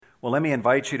Well, let me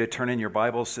invite you to turn in your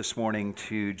Bibles this morning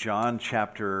to John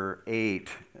chapter 8.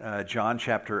 John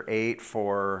chapter 8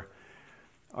 for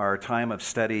our time of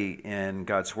study in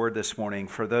God's Word this morning.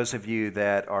 For those of you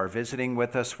that are visiting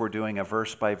with us, we're doing a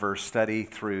verse-by-verse study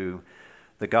through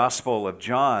the Gospel of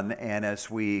John. And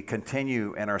as we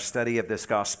continue in our study of this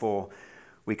Gospel,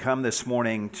 we come this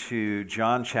morning to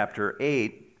John chapter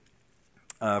 8,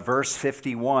 verse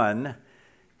 51.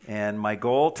 And my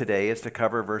goal today is to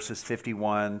cover verses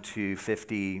 51 to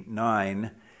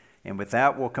 59. And with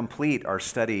that, we'll complete our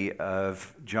study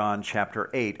of John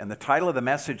chapter 8. And the title of the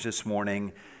message this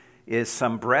morning is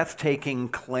Some Breathtaking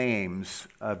Claims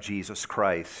of Jesus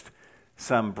Christ.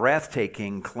 Some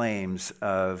Breathtaking Claims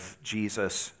of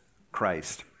Jesus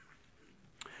Christ.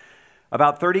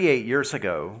 About 38 years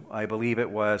ago, I believe it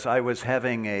was, I was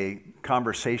having a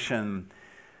conversation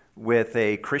with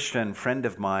a Christian friend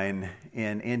of mine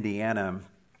in Indiana.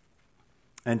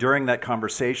 And during that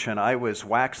conversation, I was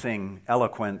waxing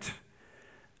eloquent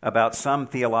about some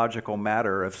theological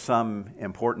matter of some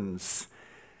importance.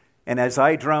 And as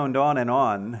I droned on and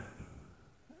on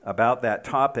about that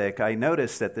topic, I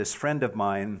noticed that this friend of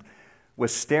mine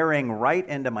was staring right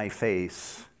into my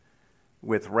face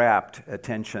with rapt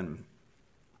attention.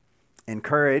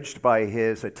 Encouraged by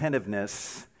his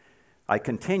attentiveness, I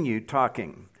continued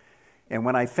talking. And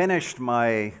when I finished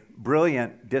my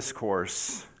brilliant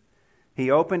discourse, he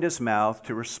opened his mouth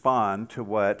to respond to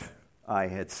what I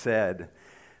had said.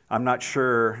 I'm not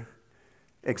sure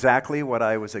exactly what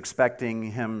I was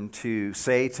expecting him to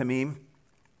say to me,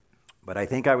 but I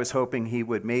think I was hoping he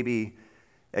would maybe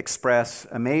express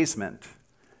amazement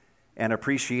and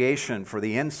appreciation for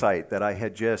the insight that I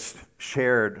had just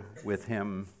shared with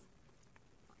him.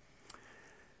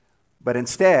 But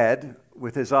instead,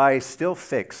 with his eyes still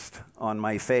fixed on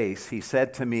my face, he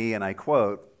said to me, and I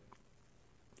quote,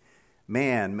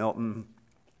 "Man, Milton,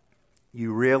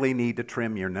 you really need to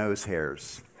trim your nose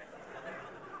hairs."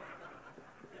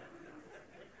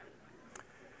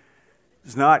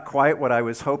 It's not quite what I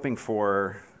was hoping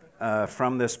for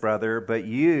from this brother, but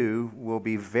you will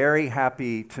be very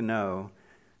happy to know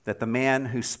that the man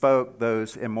who spoke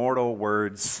those immortal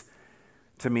words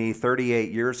to me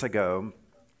 38 years ago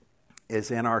is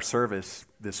in our service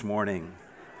this morning.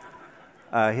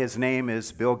 His name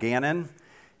is Bill Gannon,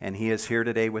 and he is here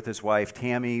today with his wife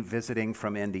Tammy, visiting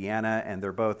from Indiana, and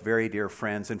they're both very dear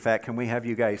friends. In fact, can we have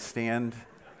you guys stand?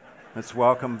 Let's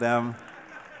welcome them.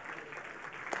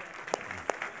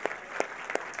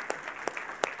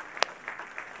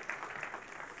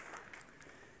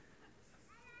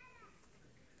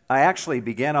 I actually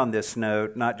began on this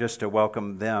note not just to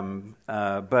welcome them,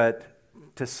 but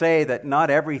to say that not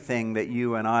everything that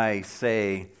you and I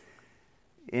say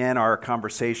in our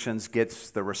conversations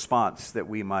gets the response that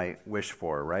we might wish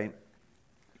for, right?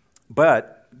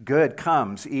 But good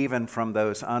comes even from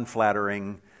those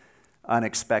unflattering,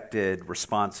 unexpected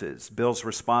responses. Bill's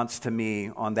response to me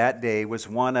on that day was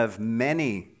one of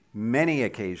many, many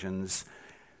occasions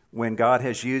when God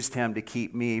has used him to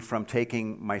keep me from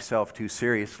taking myself too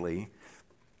seriously.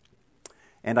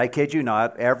 And I kid you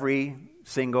not, every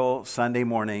single Sunday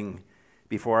morning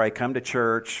before I come to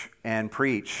church and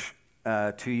preach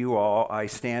to you all, I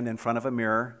stand in front of a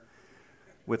mirror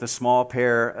with a small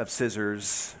pair of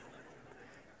scissors,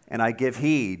 and I give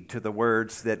heed to the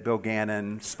words that Bill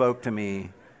Gannon spoke to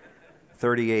me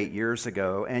 38 years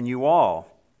ago, and you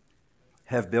all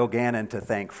have Bill Gannon to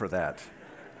thank for that.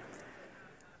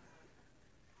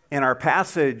 In our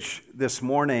passage this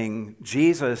morning,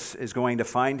 Jesus is going to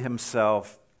find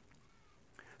himself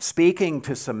speaking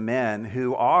to some men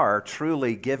who are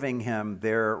truly giving him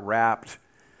their rapt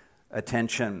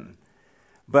attention.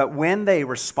 But when they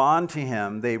respond to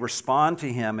him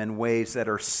in ways that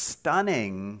are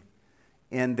stunning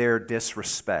in their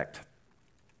disrespect.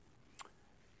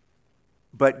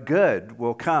 But good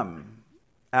will come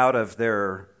out of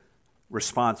their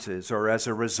responses, or as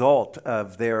a result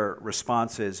of their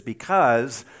responses,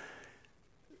 because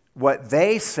what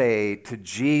they say to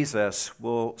Jesus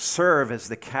will serve as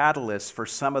the catalyst for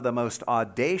some of the most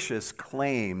audacious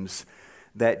claims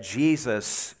that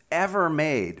Jesus ever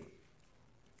made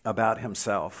about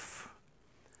himself,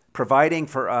 providing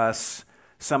for us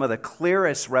some of the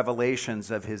clearest revelations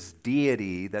of his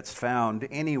deity that's found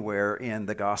anywhere in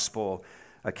the gospel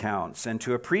accounts. And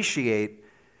to appreciate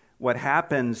what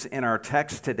happens in our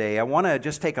text today, I want to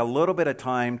just take a little bit of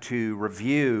time to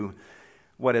review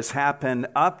what has happened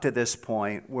up to this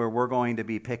point where we're going to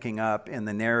be picking up in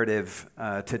the narrative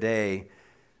today.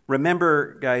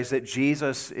 Remember, guys, that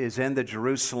Jesus is in the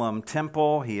Jerusalem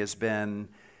temple. He has been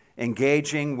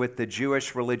engaging with the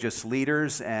Jewish religious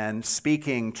leaders and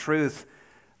speaking truth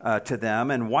to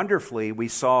them. And wonderfully, we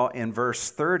saw in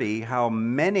verse 30 how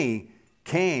many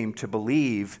came to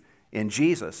believe in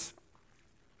Jesus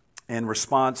in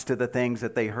response to the things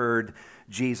that they heard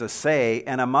Jesus say.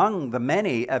 And among the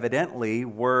many, evidently,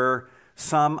 were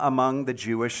some among the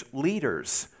Jewish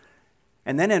leaders.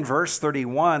 And then in verse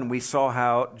 31, we saw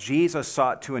how Jesus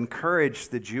sought to encourage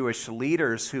the Jewish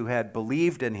leaders who had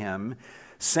believed in him,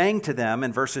 saying to them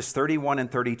in verses 31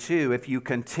 and 32, "If you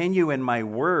continue in my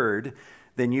word,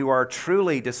 then you are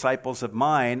truly disciples of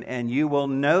mine, and you will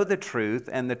know the truth,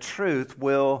 and the truth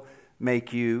will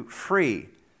make you free."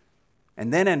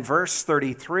 And then in verse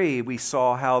 33, we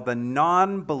saw how the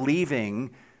non-believing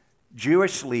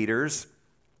Jewish leaders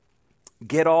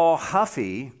get all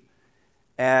huffy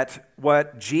at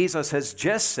what Jesus has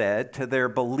just said to their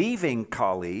believing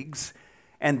colleagues,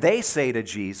 and they say to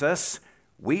Jesus,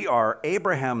 "We are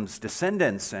Abraham's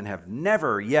descendants and have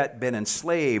never yet been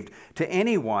enslaved to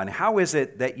anyone. How is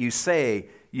it that you say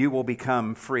you will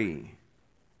become free?"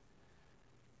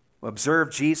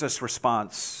 Observe Jesus'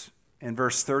 response in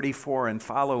verse 34 and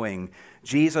following.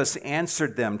 Jesus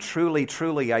answered them, "Truly,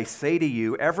 truly, I say to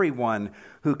you, everyone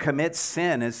who commits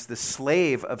sin is the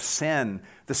slave of sin.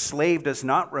 The slave does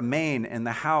not remain in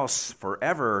the house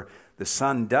forever. The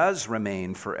Son does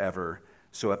remain forever.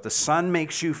 So if the Son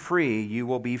makes you free, you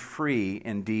will be free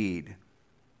indeed."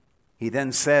 He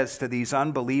then says to these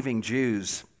unbelieving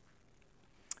Jews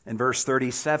in verse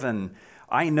 37,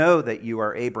 "I know that you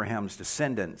are Abraham's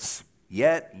descendants,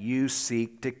 yet you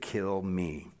seek to kill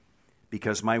me,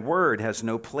 because my word has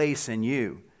no place in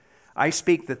you. I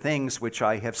speak the things which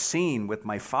I have seen with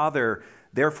my Father.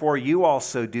 Therefore you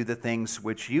also do the things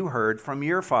which you heard from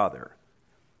your father."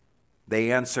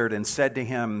 They answered and said to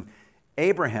him,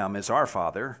 "Abraham is our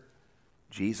father."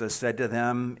 Jesus said to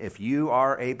them, "If you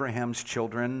are Abraham's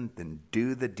children, then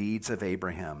do the deeds of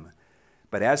Abraham.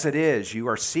 But as it is, you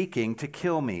are seeking to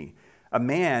kill me, a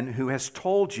man who has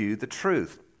told you the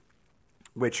truth,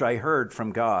 which I heard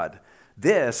from God.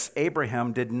 This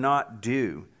Abraham did not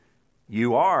do.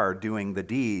 You are doing the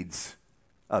deeds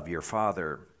of your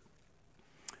father."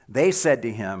 They said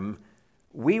to him,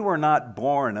 "We were not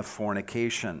born of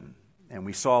fornication." And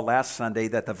we saw last Sunday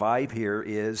that the vibe here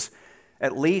is,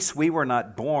 at least we were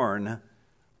not born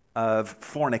of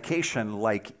fornication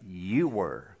like you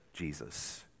were,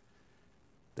 Jesus.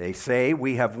 They say,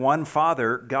 "We have one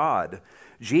Father, God."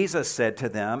 Jesus said to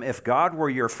them, "If God were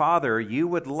your Father, you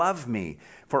would love me,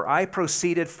 for I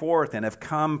proceeded forth and have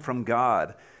come from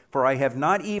God. For I have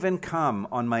not even come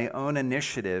on my own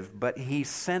initiative, but he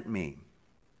sent me.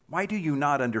 Why do you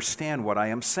not understand what I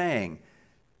am saying?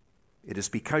 It is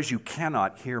because you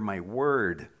cannot hear my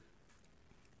word.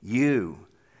 You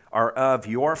are of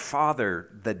your father,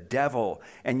 the devil,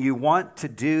 and you want to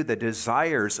do the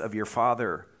desires of your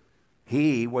father.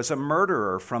 He was a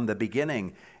murderer from the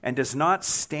beginning and does not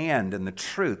stand in the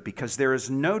truth, because there is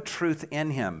no truth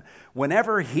in him.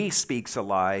 Whenever he speaks a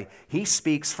lie, he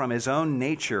speaks from his own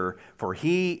nature, for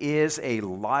he is a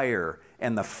liar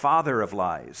and the father of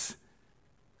lies.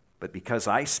 But because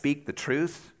I speak the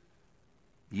truth,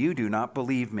 you do not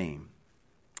believe me.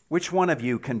 Which one of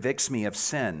you convicts me of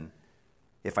sin?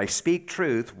 If I speak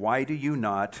truth, why do you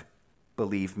not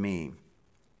believe me?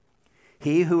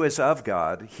 He who is of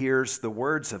God hears the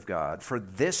words of God. For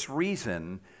this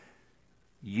reason,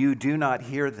 you do not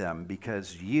hear them,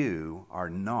 because you are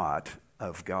not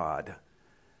of God."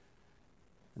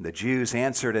 And the Jews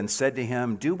answered and said to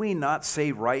him, "Do we not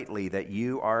say rightly that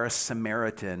you are a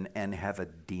Samaritan and have a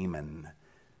demon?"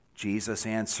 Jesus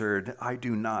answered, "I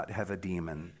do not have a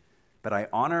demon, but I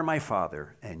honor my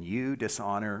Father, and you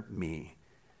dishonor me.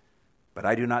 But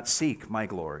I do not seek my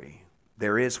glory.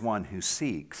 There is one who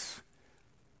seeks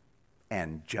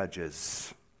and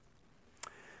judges."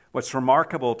 What's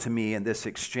remarkable to me in this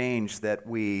exchange that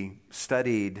we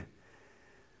studied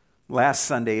last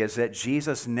Sunday is that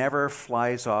Jesus never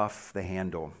flies off the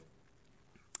handle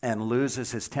and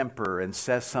loses his temper and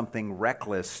says something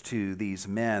reckless to these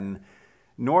men,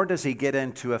 nor does he get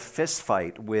into a fist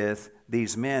fight with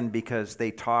these men because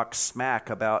they talk smack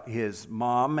about his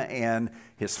mom and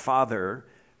his father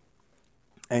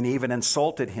and even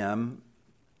insulted him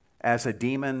as a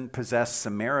demon-possessed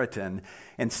Samaritan.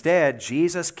 Instead,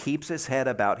 Jesus keeps his head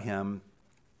about him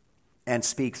and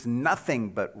speaks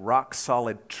nothing but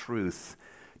rock-solid truth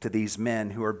to these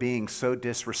men who are being so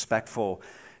disrespectful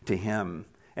to him.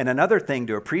 And another thing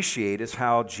to appreciate is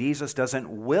how Jesus doesn't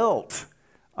wilt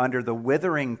under the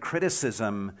withering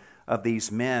criticism of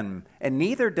these men, and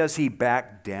neither does he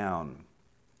back down.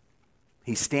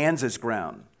 He stands his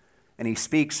ground, and he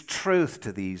speaks truth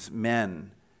to these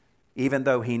men even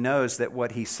though he knows that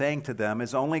what he's saying to them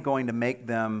is only going to make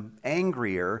them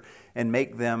angrier and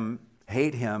make them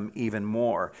hate him even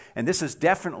more. And this is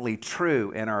definitely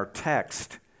true in our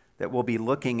text that we'll be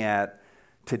looking at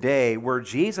today, where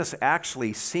Jesus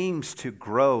actually seems to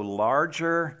grow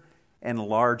larger and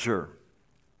larger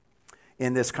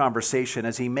in this conversation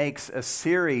as he makes a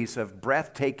series of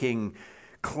breathtaking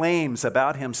claims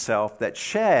about himself that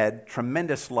shed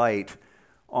tremendous light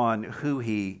on who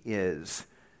he is.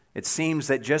 It seems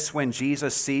that just when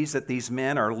Jesus sees that these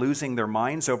men are losing their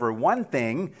minds over one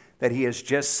thing that he has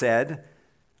just said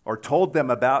or told them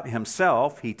about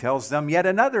himself, he tells them yet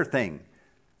another thing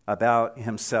about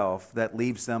himself that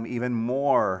leaves them even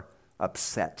more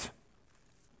upset.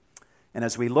 And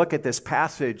as we look at this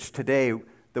passage today,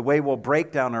 the way we'll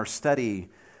break down our study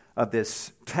of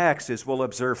this text is we'll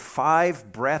observe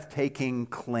 5 breathtaking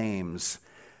claims.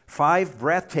 5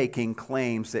 breathtaking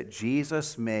claims that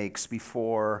Jesus makes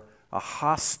before a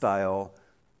hostile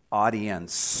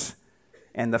audience.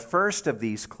 And the first of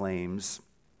these claims,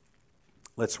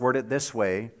 let's word it this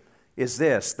way, is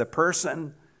this: the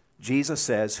person, Jesus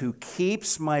says, who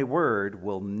keeps my word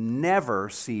will never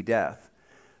see death.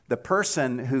 The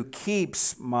person who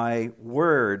keeps my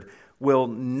word will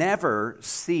never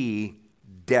see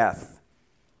death.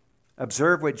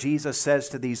 Observe what Jesus says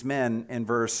to these men in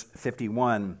verse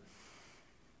 51.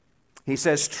 He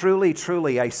says, "Truly,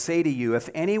 truly, I say to you, if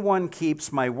anyone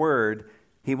keeps my word,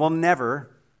 he will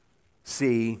never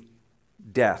see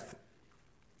death."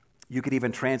 You could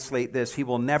even translate this, he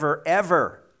will never,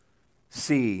 ever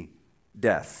see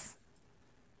death.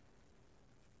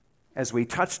 As we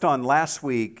touched on last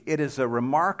week, it is a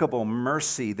remarkable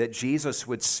mercy that Jesus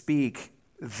would speak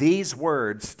these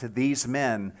words to these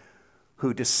men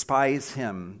who despise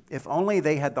him. If only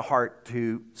they had the heart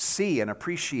to see and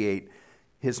appreciate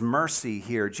his mercy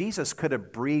here. Jesus could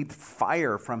have breathed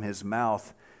fire from his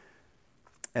mouth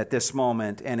at this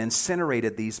moment and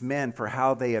incinerated these men for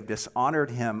how they have dishonored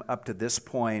him up to this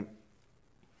point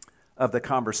of the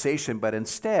conversation. But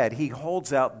instead, he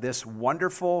holds out this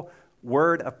wonderful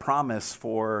word of promise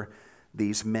for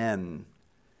these men.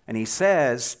 And he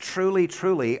says, "Truly,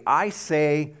 truly, I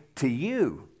say to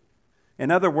you."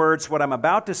 In other words, what I'm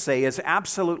about to say is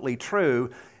absolutely true,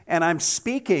 and I'm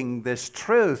speaking this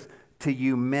truth to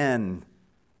you men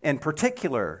in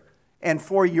particular and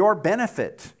for your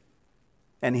benefit.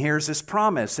 And here's his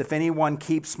promise: if anyone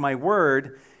keeps my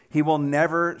word, he will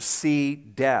never see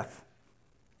death.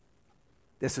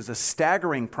 This is a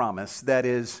staggering promise that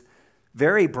is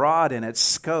very broad in its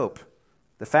scope.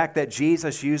 The fact that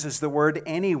Jesus uses the word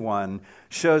anyone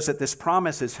shows that this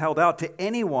promise is held out to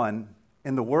anyone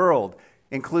in the world,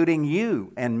 including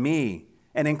you and me,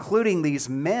 and including these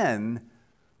men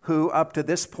who up to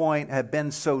this point have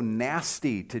been so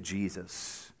nasty to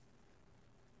Jesus.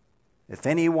 If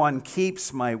anyone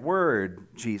keeps my word,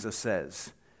 Jesus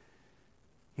says,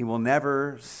 he will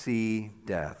never see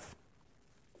death.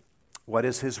 What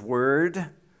is his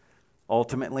word?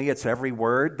 Ultimately, it's every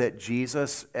word that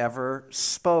Jesus ever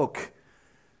spoke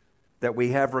that we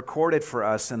have recorded for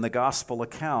us in the gospel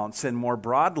accounts. And more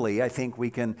broadly, I think we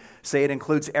can say it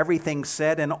includes everything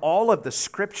said in all of the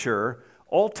Scripture,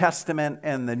 Old Testament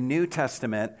and the New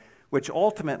Testament, which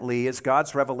ultimately is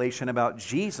God's revelation about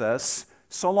Jesus,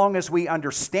 so long as we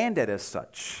understand it as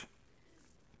such.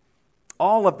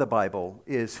 All of the Bible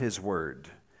is his word.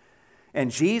 And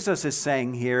Jesus is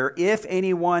saying here, if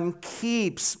anyone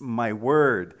keeps my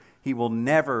word, he will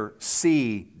never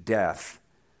see death.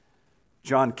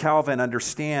 John Calvin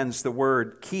understands the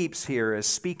word keeps here as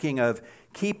speaking of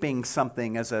keeping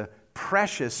something as a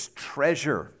precious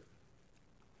treasure,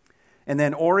 and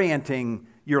then orienting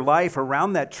your life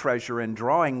around that treasure and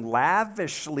drawing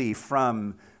lavishly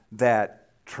from that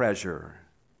treasure.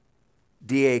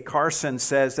 D.A. Carson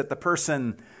says that the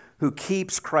person who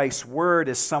keeps Christ's word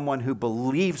is someone who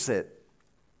believes it,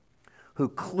 who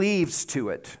cleaves to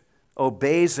it,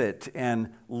 obeys it,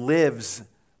 and lives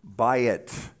by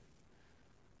it.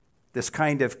 This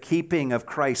kind of keeping of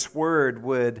Christ's word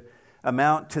would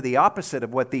amount to the opposite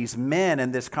of what these men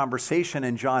in this conversation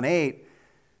in John 8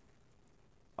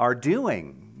 are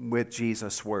doing with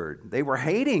Jesus' word. They were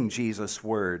hating Jesus'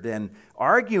 word and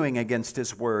arguing against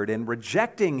his word and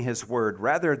rejecting his word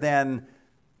rather than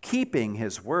keeping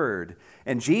his word.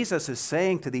 And Jesus is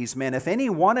saying to these men, if any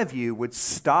one of you would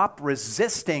stop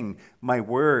resisting my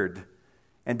word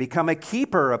and become a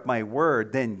keeper of my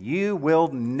word, then you will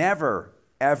never,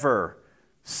 ever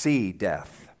see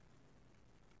death.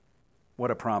 What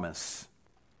a promise.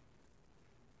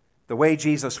 The way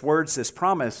Jesus words this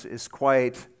promise is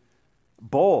quite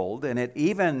bold, and it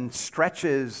even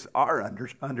stretches our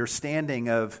understanding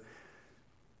of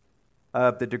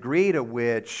of the degree to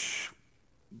which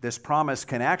this promise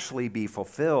can actually be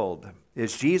fulfilled.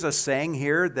 Is Jesus saying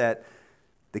here that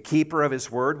the keeper of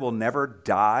his word will never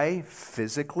die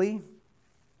physically?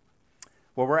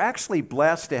 Well, we're actually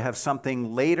blessed to have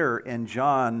something later in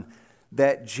John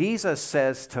that Jesus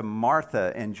says to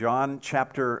Martha in John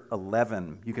chapter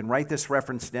 11. You can write this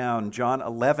reference down, John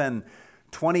 11,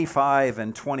 25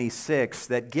 and 26,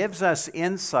 that gives us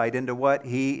insight into what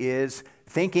he is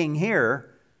thinking here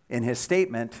in his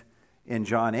statement in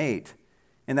John 8.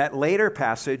 In that later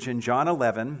passage in John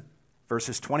 11,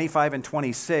 verses 25 and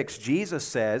 26, Jesus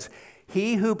says,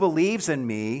 "He who believes in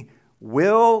me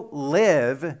will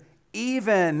live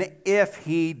even if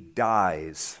he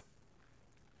dies.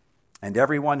 And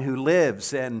everyone who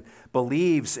lives and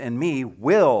believes in me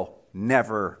will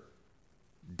never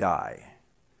die."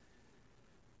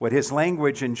 What his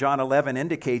language in John 11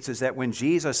 indicates is that when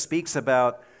Jesus speaks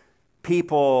about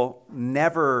people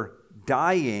never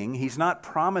dying, he's not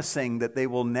promising that they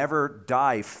will never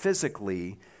die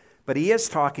physically, but he is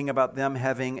talking about them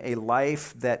having a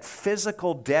life that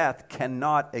physical death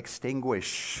cannot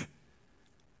extinguish.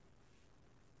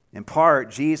 In part,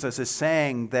 Jesus is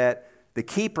saying that the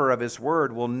keeper of his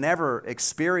word will never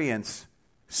experience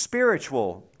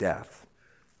spiritual death.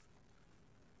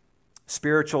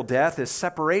 Spiritual death is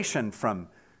separation from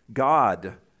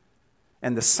God.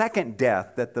 And the second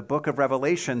death that the book of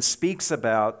Revelation speaks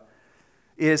about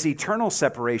is eternal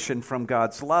separation from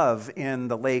God's love in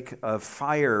the lake of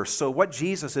fire. So what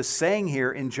Jesus is saying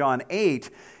here in John 8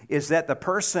 is that the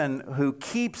person who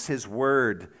keeps his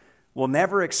word will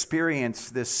never experience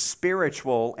this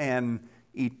spiritual and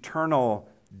eternal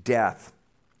death.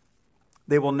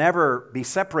 They will never be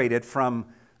separated from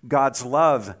God's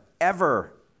love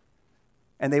ever.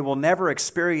 And they will never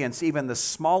experience even the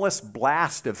smallest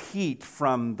blast of heat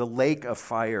from the lake of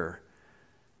fire.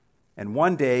 And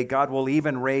one day, God will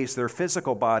even raise their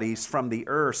physical bodies from the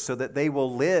earth so that they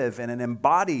will live in an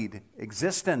embodied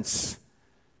existence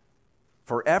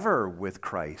forever with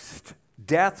Christ.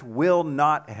 Death will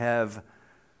not have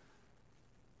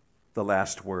the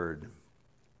last word.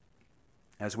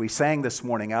 As we sang this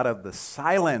morning, out of the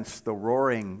silence, the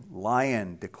roaring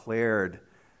lion declared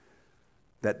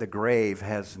that the grave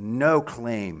has no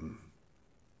claim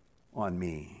on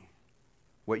me.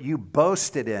 What you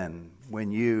boasted in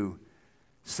when you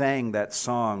sang that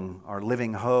song, Our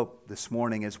Living Hope, this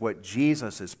morning, is what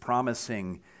Jesus is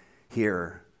promising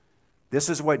here. This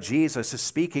is what Jesus is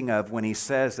speaking of when he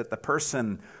says that the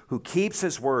person who keeps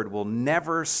his word will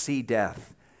never see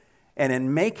death. And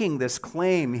in making this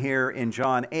claim here in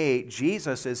John 8,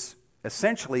 Jesus is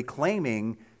essentially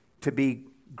claiming to be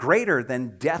greater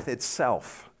than death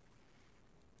itself,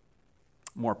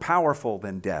 more powerful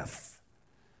than death.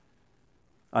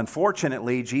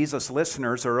 Unfortunately, Jesus'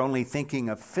 listeners are only thinking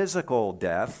of physical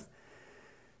death,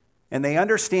 and they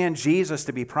understand Jesus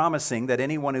to be promising that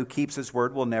anyone who keeps his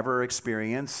word will never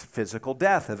experience physical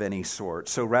death of any sort.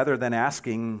 So rather than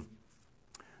asking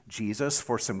Jesus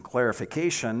for some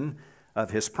clarification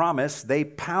of his promise, they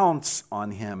pounce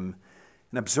on him.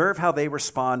 And observe how they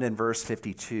respond in verse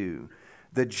 52.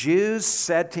 The Jews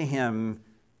said to him,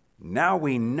 "Now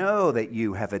we know that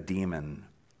you have a demon.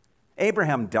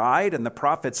 Abraham died and the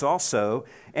prophets also,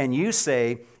 and you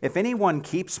say, if anyone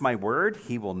keeps my word,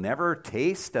 he will never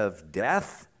taste of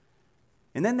death."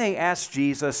 And then they ask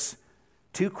Jesus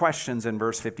two questions in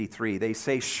verse 53. They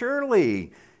say,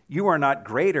 "Surely you are not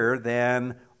greater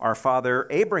than our father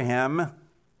Abraham,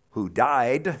 who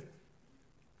died.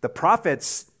 The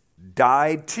prophets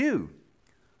died too.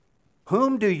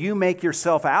 Whom do you make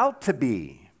yourself out to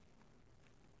be?"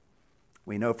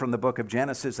 We know from the book of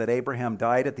Genesis that Abraham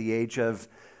died at the age of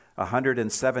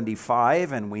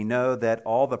 175, and we know that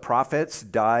all the prophets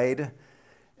died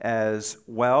as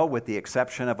well, with the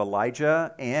exception of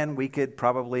Elijah, and we could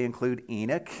probably include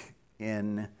Enoch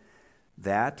in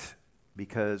that,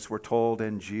 because we're told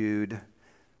in Jude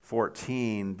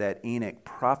 14 that Enoch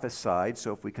prophesied.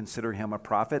 So if we consider him a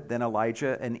prophet, then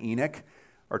Elijah and Enoch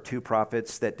are two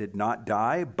prophets that did not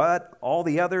die, but all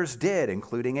the others did,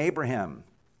 including Abraham.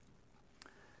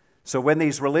 So when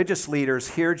these religious leaders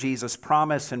hear Jesus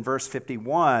promise in verse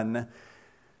 51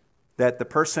 that the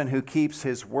person who keeps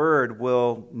his word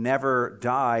will never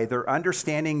die, they're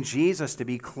understanding Jesus to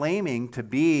be claiming to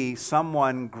be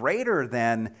someone greater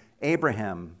than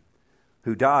Abraham,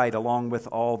 who died along with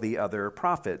all the other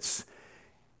prophets.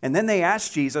 And then they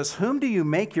ask Jesus, "Whom do you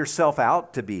make yourself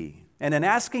out to be?" And in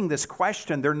asking this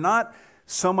question, they're not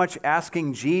so much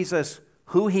asking Jesus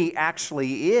who he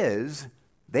actually is.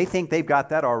 They think they've got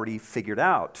that already figured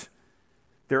out.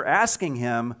 They're asking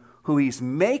him who he's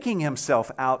making himself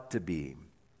out to be.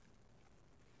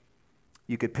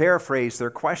 You could paraphrase their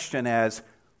question as,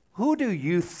 who do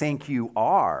you think you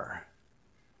are?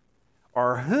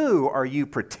 Or who are you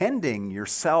pretending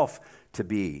yourself to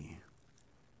be?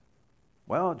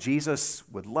 Well, Jesus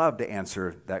would love to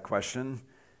answer that question,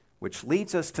 which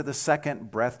leads us to the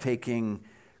second breathtaking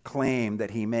claim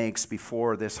that he makes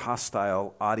before this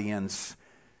hostile audience.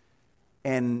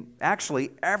 And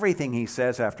actually, everything he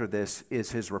says after this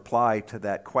is his reply to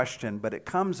that question, but it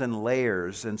comes in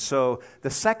layers. And so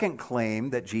the second claim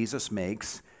that Jesus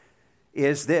makes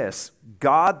is this: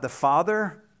 God the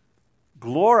Father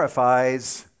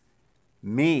glorifies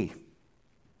me.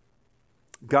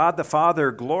 God the Father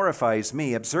glorifies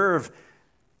me. Observe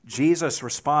Jesus'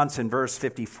 response in verse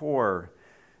 54.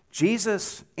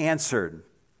 Jesus answered,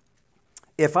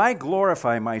 "If I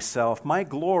glorify myself, my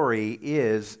glory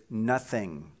is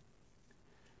nothing."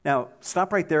 Now,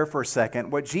 stop right there for a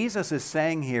second. What Jesus is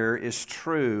saying here is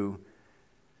true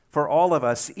for all of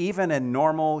us, even in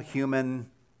normal human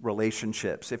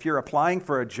relationships. If you're applying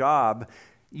for a job,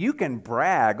 you can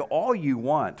brag all you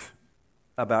want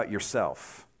about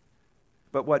yourself.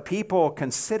 But what people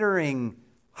considering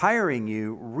hiring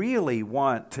you really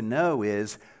want to know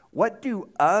is, what do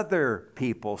other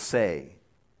people say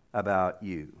about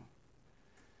you?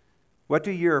 What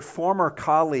do your former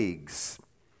colleagues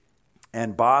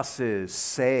and bosses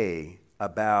say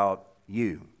about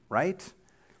you, right?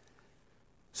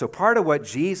 So part of what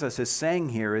Jesus is saying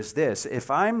here is this: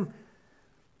 if I'm,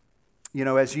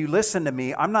 as you listen to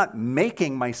me, I'm not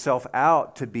making myself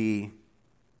out to be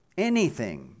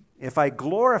anything. If I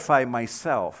glorify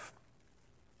myself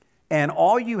and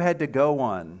all you had to go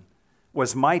on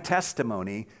was my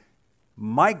testimony,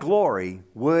 my glory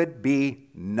would be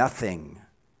nothing.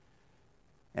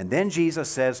 And then Jesus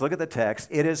says, look at the text,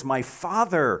 "It is my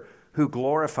Father who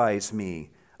glorifies me,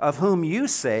 of whom you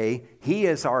say he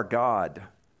is our God."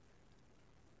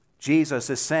 Jesus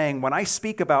is saying, when I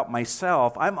speak about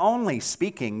myself, I'm only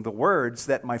speaking the words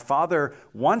that my Father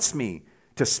wants me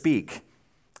to speak.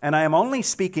 And I am only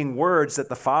speaking words that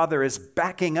the Father is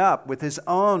backing up with his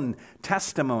own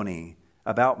testimony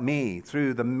about me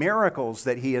through the miracles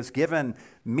that he has given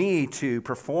me to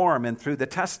perform, and through the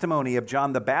testimony of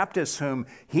John the Baptist whom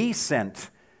he sent,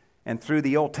 and through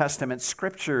the Old Testament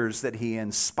scriptures that he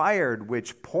inspired,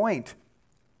 which point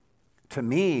to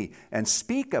me and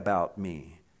speak about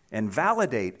me and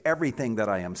validate everything that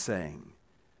I am saying.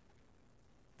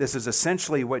 This is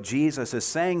essentially what Jesus is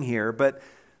saying here, but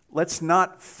let's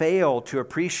not fail to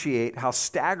appreciate how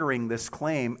staggering this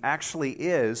claim actually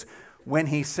is when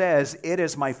he says, "It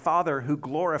is my Father who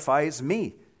glorifies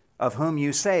me, of whom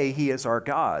you say he is our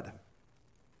God."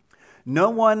 No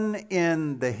one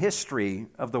in the history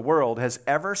of the world has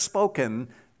ever spoken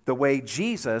the way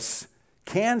Jesus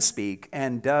can speak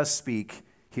and does speak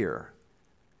here.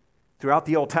 Throughout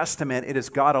the Old Testament, it is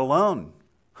God alone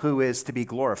who is to be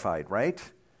glorified,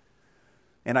 right?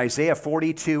 In Isaiah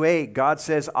 42:8, God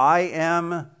says, "I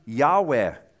am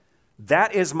Yahweh.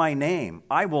 That is my name.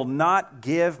 I will not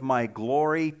give my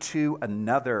glory to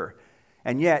another."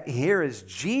 And yet, here is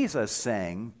Jesus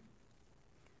saying,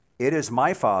 "It is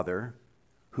my Father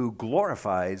who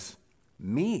glorifies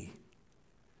me."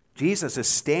 Jesus is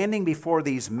standing before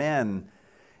these men,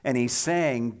 and he's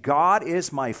saying, God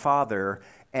is my Father,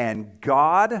 and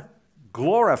God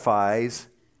glorifies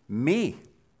me.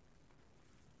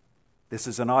 This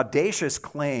is an audacious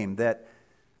claim that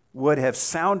would have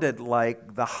sounded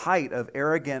like the height of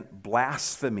arrogant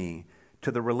blasphemy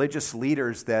to the religious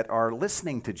leaders that are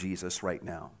listening to Jesus right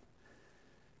now.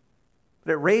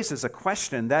 But it raises a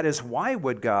question, that is, why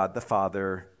would God the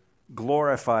Father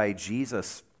glorify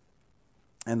Jesus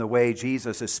in the way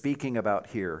Jesus is speaking about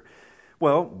here?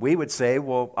 Well, we would say,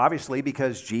 obviously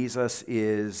because Jesus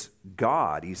is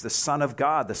God. He's the Son of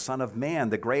God, the Son of Man,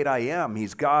 the great I am.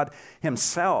 He's God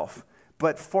himself.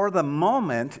 But for the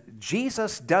moment,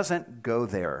 Jesus doesn't go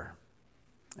there.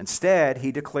 Instead,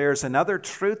 he declares another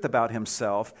truth about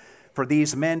himself for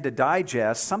these men to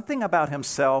digest, something about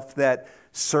himself that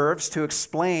serves to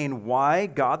explain why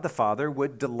God the Father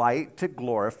would delight to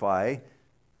glorify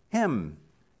him.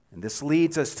 And this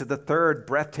leads us to the third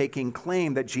breathtaking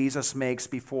claim that Jesus makes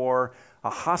before a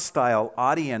hostile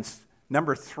audience.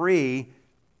 Number 3,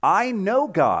 I know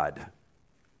God.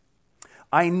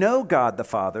 I know God the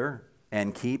Father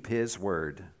and keep his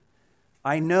word.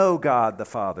 I know God the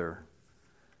Father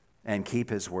and keep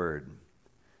his word.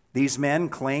 These men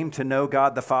claim to know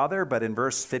God the Father, but in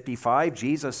verse 55,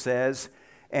 Jesus says,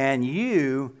 "And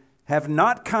you have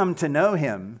not come to know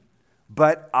him,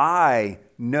 but I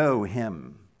know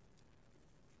him."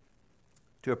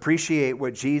 To appreciate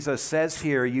what Jesus says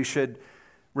here, you should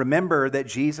Remember that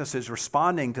Jesus is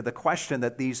responding to the question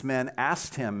that these men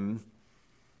asked him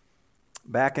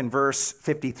back in verse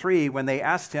 53 when they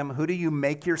asked him, "Who do you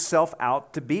make yourself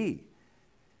out to be?"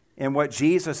 And what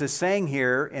Jesus is saying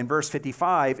here in verse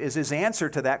 55 is his answer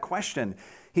to that question.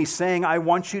 He's saying, I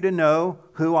want you to know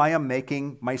who I am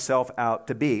making myself out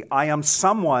to be. I am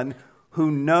someone who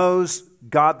knows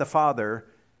God the Father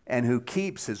and who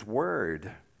keeps his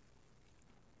word.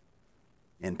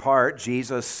 In part,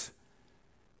 Jesus,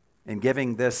 in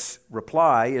giving this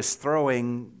reply, is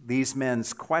throwing these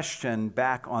men's question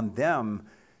back on them,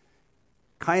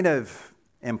 kind of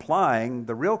implying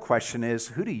the real question is,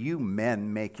 who do you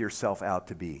men make yourself out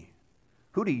to be?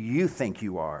 Who do you think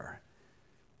you are?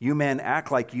 You men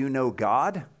act like you know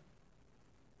God?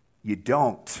 You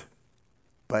don't,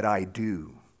 but I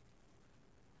do.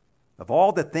 Of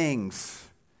all the things,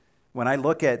 when I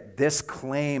look at this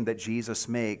claim that Jesus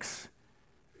makes,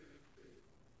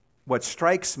 what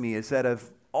strikes me is that of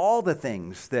all the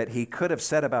things that he could have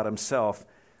said about himself,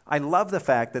 I love the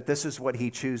fact that this is what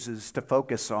he chooses to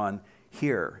focus on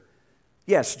here.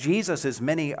 Yes, Jesus is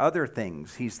many other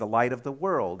things. He's the light of the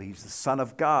world. He's the Son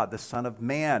of God, the Son of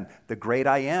Man, the great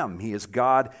I am. He is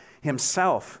God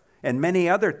himself and many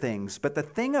other things. But the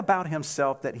thing about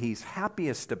himself that he's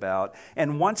happiest about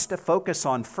and wants to focus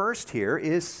on first here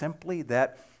is simply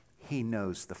that he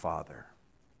knows the Father.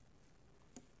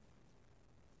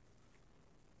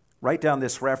 Write down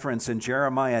this reference in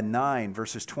Jeremiah 9,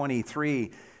 verses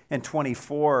 23 and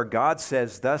 24. God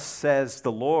says, "Thus says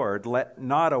the Lord, let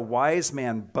not a wise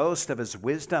man boast of his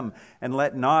wisdom, and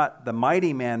let not the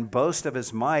mighty man boast of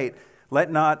his might.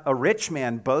 Let not a rich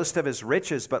man boast of his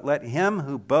riches, but let him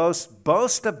who boasts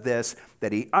boast of this,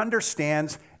 that he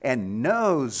understands and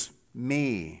knows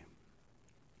me."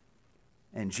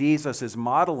 And Jesus is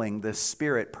modeling this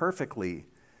spirit perfectly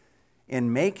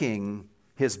in making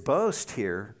his boast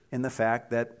here in the fact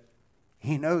that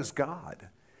he knows God.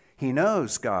 He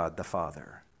knows God the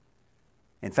Father.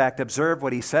 In fact, observe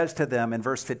what he says to them in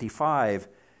verse 55.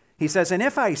 He says, "And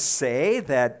if I say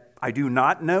that I do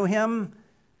not know him,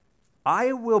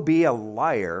 I will be a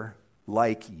liar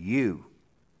like you.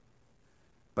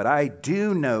 But I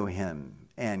do know him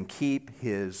and keep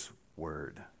his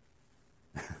word."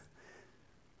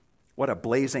 What a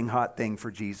blazing hot thing for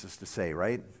Jesus to say,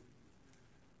 right?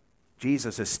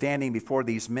 Jesus is standing before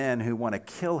these men who want to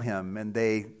kill him, and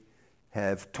they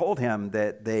have told him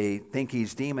that they think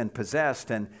he's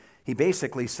demon-possessed, and he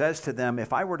basically says to them,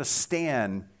 if I were to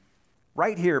stand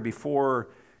right here before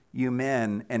you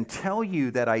men and tell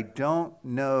you that I don't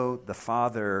know the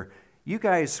Father, you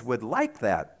guys would like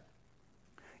that.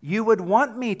 You would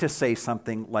want me to say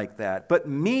something like that, but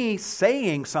me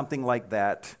saying something like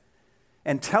that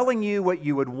and telling you what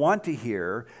you would want to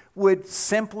hear would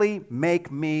simply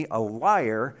make me a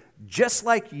liar just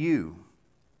like you.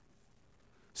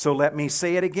 So let me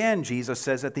say it again. Jesus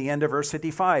says at the end of verse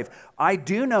 55, I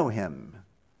do know him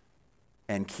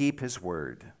and keep his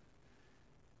word.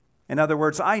 In other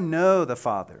words, I know the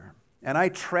Father and I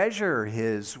treasure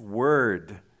his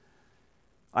word.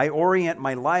 I orient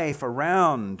my life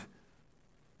around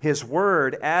his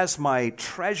word as my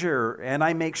treasure, and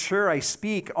I make sure I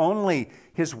speak only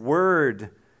his word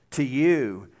to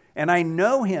you. And I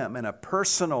know him in a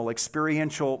personal,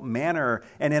 experiential manner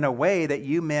and in a way that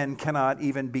you men cannot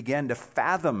even begin to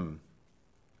fathom.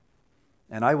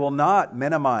 And I will not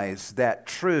minimize that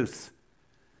truth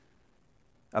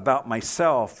about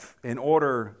myself in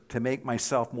order to make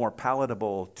myself more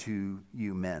palatable to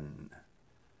you men.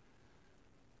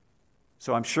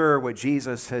 So I'm sure what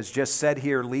Jesus has just said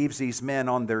here leaves these men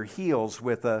on their heels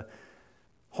with a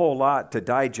whole lot to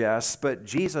digest, but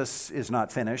Jesus is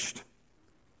not finished.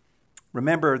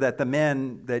 Remember that the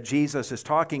men that Jesus is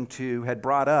talking to had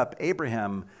brought up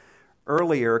Abraham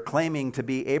earlier, claiming to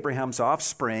be Abraham's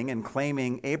offspring and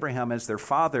claiming Abraham as their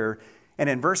father. And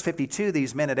in verse 52,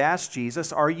 these men had asked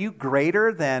Jesus, are you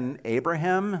greater than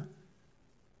Abraham?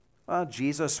 Well,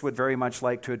 Jesus would very much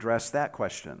like to address that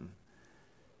question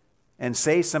and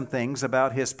say some things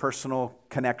about his personal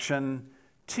connection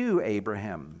to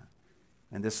Abraham.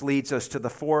 And this leads us to the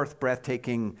fourth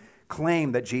breathtaking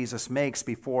claim that Jesus makes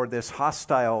before this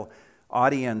hostile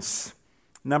audience.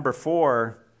 Number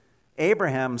 4,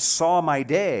 Abraham saw my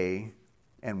day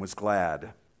and was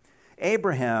glad.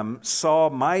 Abraham saw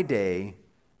my day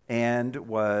and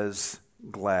was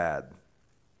glad.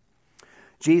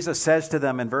 Jesus says to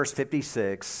them in verse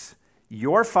 56,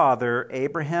 your father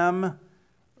Abraham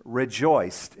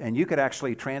rejoiced, and you could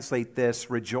actually translate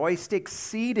this, rejoiced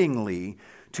exceedingly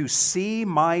to see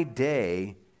my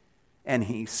day, and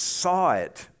he saw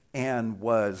it and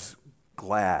was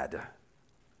glad.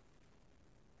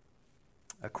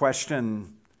 A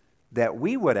question that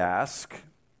we would ask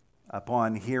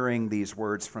upon hearing these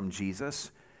words from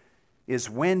Jesus is,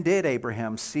 when did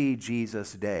Abraham see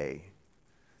Jesus' day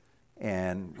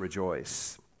and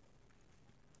rejoice?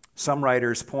 Some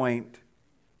writers point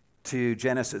to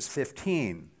Genesis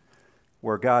 15,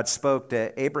 where God spoke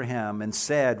to Abraham and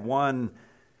said, "One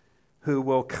who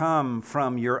will come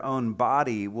from your own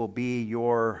body will be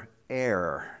your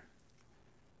heir."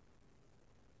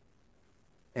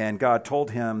 And God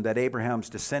told him that Abraham's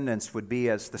descendants would be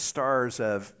as the stars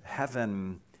of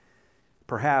heaven.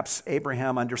 Perhaps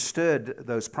Abraham understood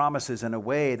those promises in a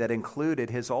way that included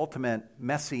his ultimate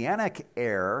messianic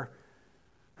heir,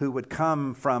 who would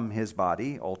come from his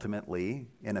body ultimately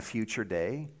in a future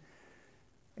day.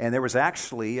 And there was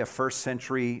actually a first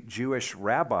century Jewish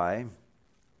rabbi,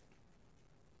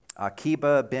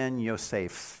 Akiba ben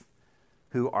Yosef,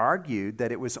 who argued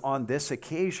that it was on this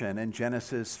occasion in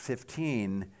Genesis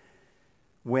 15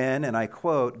 when, and I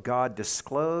quote, God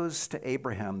disclosed to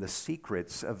Abraham the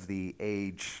secrets of the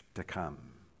age to come.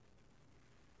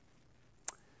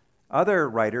 Other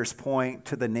writers point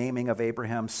to the naming of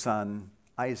Abraham's son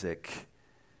Isaac,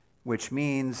 which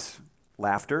means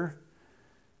laughter.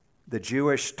 The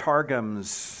Jewish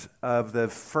Targums of the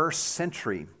first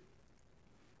century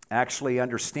actually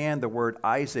understand the word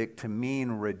Isaac to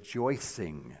mean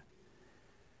rejoicing,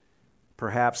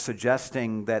 perhaps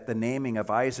suggesting that the naming of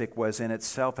Isaac was in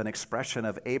itself an expression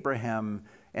of Abraham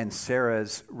and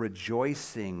Sarah's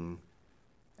rejoicing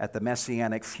at the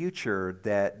messianic future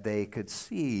that they could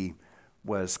see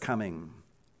was coming.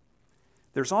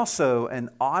 There's also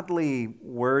an oddly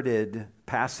worded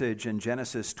passage in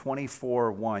Genesis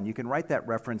 24:1. You can write that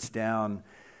reference down,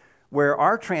 where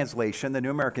our translation, the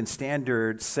New American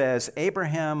Standard, says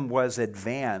Abraham was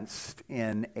advanced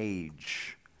in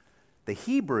age. The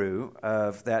Hebrew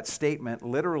of that statement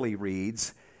literally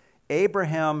reads,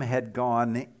 Abraham had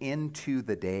gone into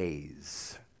the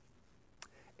days.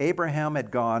 Abraham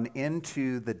had gone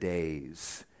into the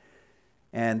days.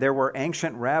 And there were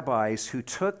ancient rabbis who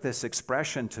took this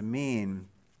expression to mean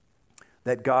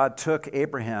that God took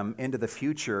Abraham into the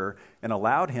future and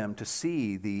allowed him to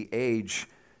see the age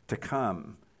to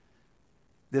come.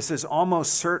 This is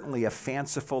almost certainly a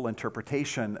fanciful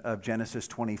interpretation of Genesis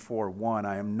 24:1.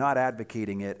 I am not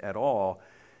advocating it at all,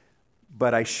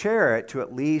 but I share it to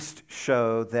at least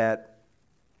show that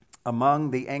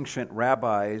among the ancient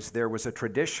rabbis there was a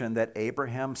tradition that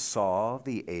Abraham saw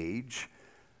the age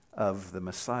of the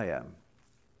Messiah.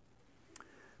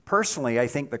 Personally, I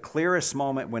think the clearest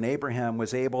moment when Abraham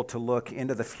was able to look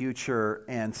into the future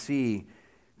and see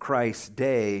Christ's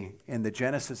day in the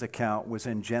Genesis account was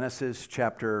in Genesis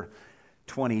chapter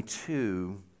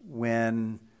 22,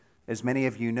 when, as many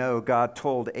of you know, God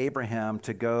told Abraham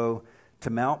to go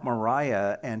to Mount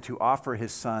Moriah and to offer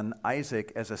his son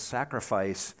Isaac as a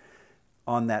sacrifice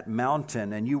on that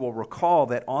mountain. And you will recall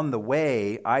that on the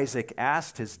way, Isaac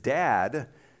asked his dad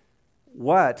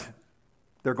what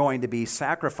they're going to be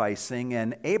sacrificing,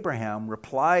 and Abraham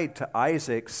replied to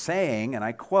Isaac saying, and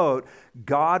I quote,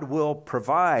 God will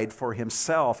provide for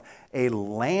himself a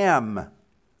lamb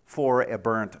for a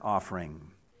burnt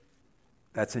offering.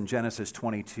 That's in Genesis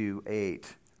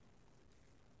 22:8.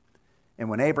 And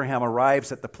when Abraham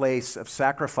arrives at the place of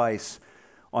sacrifice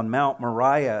on Mount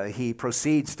Moriah, he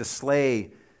proceeds to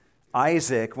slay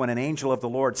Isaac when an angel of the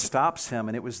Lord stops him,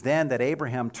 and it was then that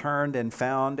Abraham turned and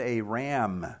found a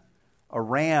ram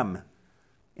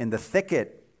in the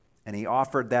thicket, and he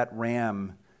offered that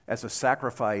ram as a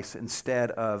sacrifice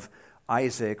instead of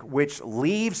Isaac, which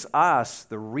leaves us,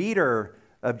 the reader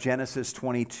of Genesis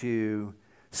 22,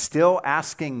 still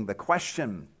asking the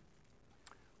question,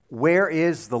 where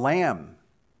is the lamb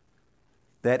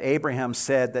that Abraham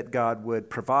said that God would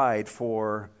provide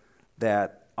for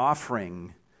that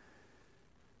offering?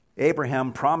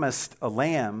 Abraham promised a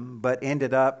lamb, but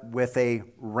ended up with a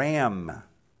ram.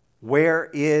 Where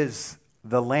is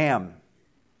the lamb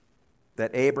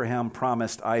that Abraham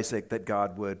promised Isaac that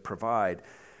God would provide?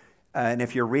 And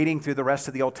if you're reading through the rest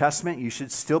of the Old Testament, you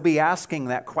should still be asking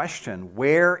that question.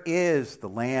 Where is the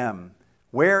lamb?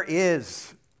 Where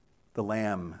is the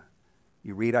lamb?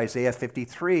 You read Isaiah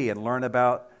 53 and learn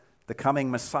about the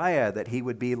coming Messiah, that he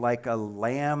would be like a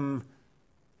lamb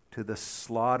to the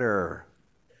slaughter.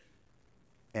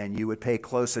 And you would pay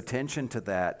close attention to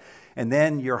that. And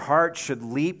then your heart should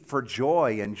leap for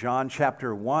joy in John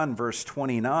chapter 1, verse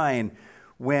 29,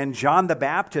 when John the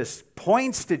Baptist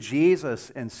points to Jesus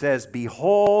and says,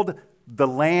 Behold the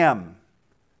Lamb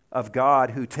of God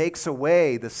who takes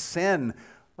away the sin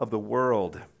of the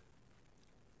world.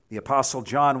 The Apostle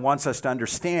John wants us to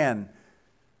understand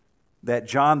that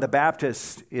John the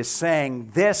Baptist is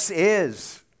saying, this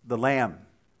is the Lamb.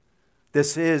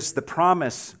 This is the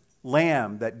promised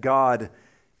Lamb that God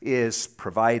is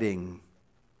providing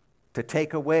to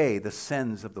take away the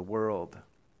sins of the world.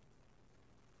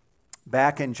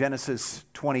 Back in Genesis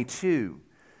 22,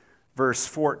 verse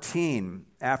 14,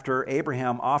 after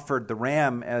Abraham offered the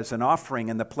ram as an offering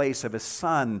in the place of his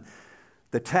son,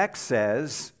 the text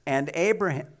says, and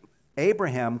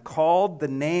Abraham called the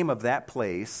name of that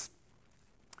place,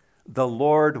 the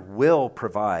Lord will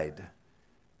provide.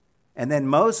 And then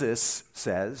Moses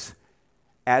says,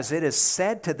 as it is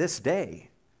said to this day,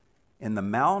 in the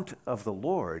mount of the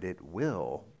Lord it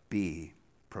will be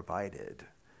provided.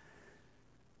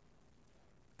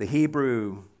 The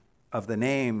Hebrew of the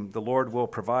name the Lord will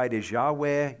provide is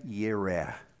Yahweh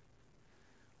Yireh,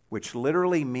 which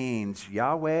literally means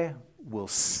Yahweh will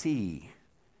see,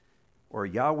 or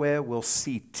Yahweh will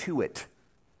see to it,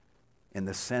 in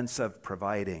the sense of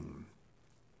providing.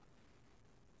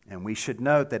 And we should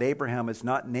note that Abraham is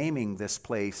not naming this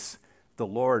place the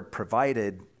Lord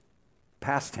provided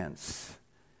past tense,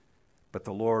 but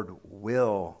the Lord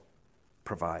will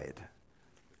provide.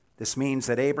 This means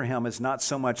that Abraham is not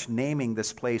so much naming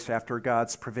this place after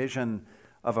God's provision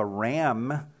of a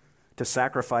ram to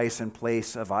sacrifice in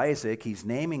place of Isaac. He's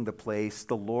naming the place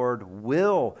the Lord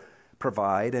will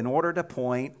provide in order to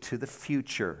point to the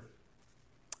future,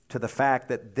 to the fact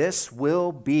that this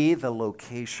will be the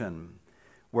location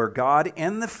where God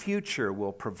in the future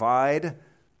will provide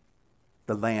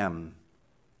the lamb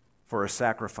for a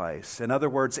sacrifice. In other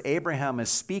words, Abraham is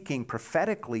speaking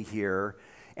prophetically here,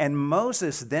 and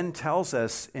Moses then tells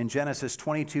us in Genesis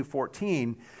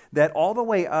 22:14 that all the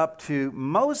way up to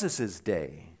Moses'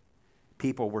 day,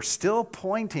 people were still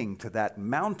pointing to that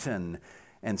mountain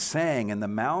and saying, in the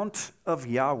mount of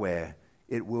Yahweh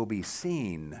it will be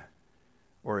seen,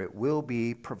 or it will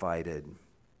be provided.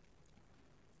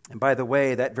 And by the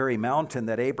way, that very mountain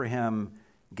that Abraham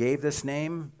gave this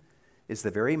name is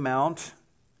the very mount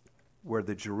where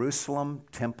the Jerusalem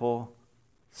temple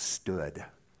stood,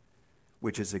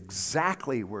 which is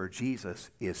exactly where Jesus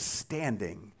is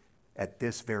standing at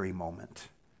this very moment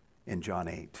in John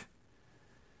 8.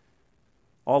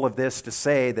 All of this to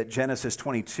say that Genesis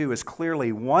 22 is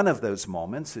clearly one of those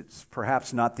moments. It's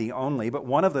perhaps not the only, but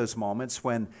one of those moments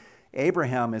when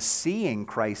Abraham is seeing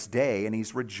Christ's day, and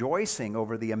he's rejoicing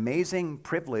over the amazing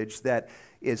privilege that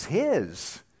is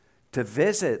his to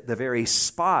visit the very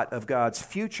spot of God's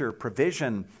future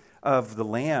provision of the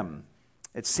Lamb.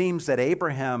 It seems that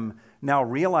Abraham now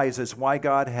realizes why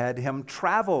God had him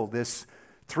travel this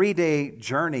 3-day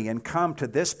journey and come to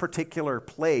this particular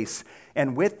place.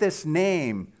 And with this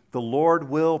name, the Lord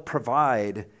will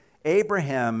provide,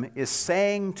 Abraham is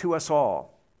saying to us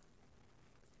all,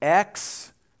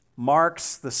 X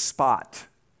marks the spot.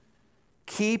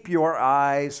 Keep your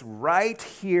eyes right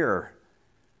here.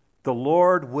 The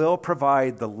Lord will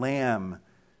provide the lamb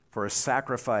for a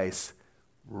sacrifice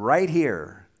right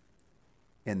here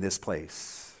in this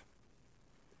place.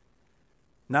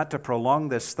 Not to prolong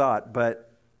this thought,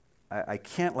 but I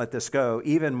can't let this go.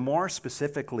 Even more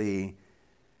specifically,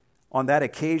 on that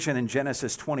occasion in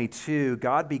Genesis 22,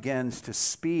 God begins to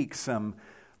speak some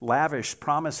lavish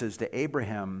promises to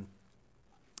Abraham.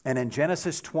 And in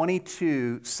Genesis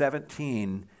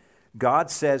 22:17, God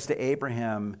says to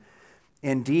Abraham,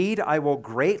 indeed, I will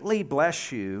greatly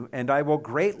bless you, and I will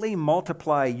greatly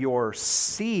multiply your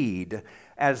seed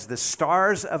as the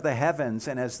stars of the heavens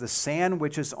and as the sand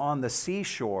which is on the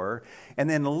seashore. And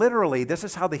then literally, this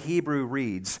is how the Hebrew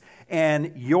reads,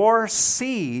 and your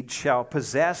seed shall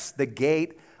possess the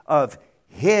gate of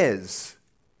his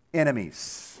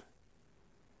enemies.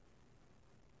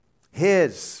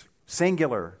 His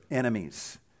singular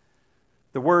enemies.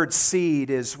 The word seed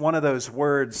is one of those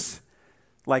words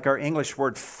like our English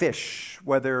word fish,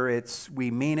 whether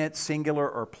we mean it singular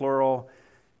or plural,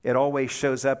 it always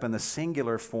shows up in the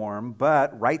singular form.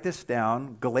 But write this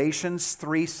down, Galatians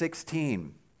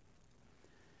 3:16.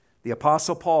 The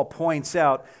Apostle Paul points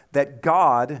out that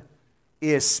God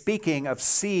is speaking of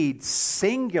seed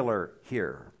singular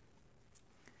here.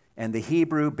 And the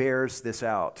Hebrew bears this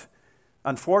out.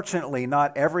 Unfortunately,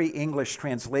 not every English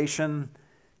translation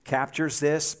captures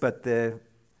this, but the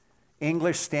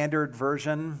English Standard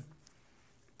Version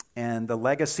and the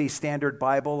Legacy Standard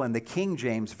Bible and the King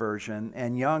James Version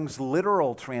and Young's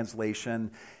literal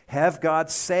translation have God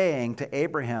saying to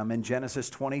Abraham in Genesis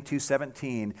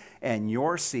 22:17, and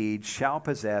your seed shall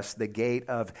possess the gate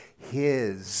of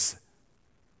his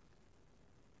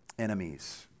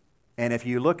enemies. And if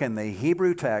you look in the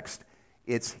Hebrew text,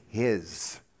 it's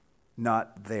his,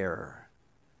 not their.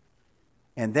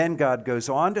 And then God goes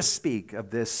on to speak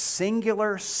of this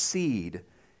singular seed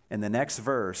in the next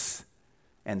verse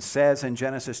and says in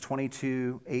Genesis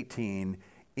 22:18,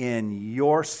 in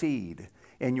your seed,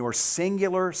 in your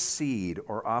singular seed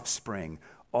or offspring,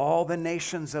 all the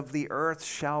nations of the earth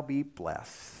shall be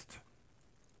blessed.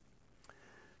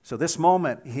 So this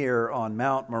moment here on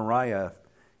Mount Moriah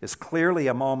is clearly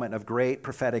a moment of great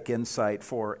prophetic insight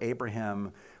for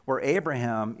Abraham, where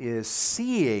Abraham is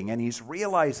seeing and he's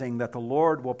realizing that the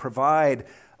Lord will provide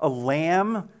a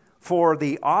lamb for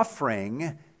the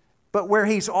offering, but where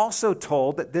he's also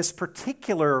told that this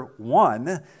particular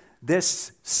one,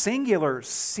 this singular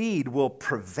seed, will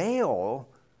prevail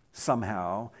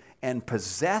somehow and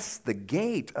possess the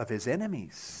gate of his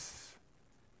enemies.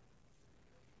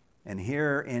 And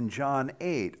here in John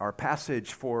 8, our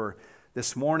passage for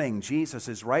this morning, Jesus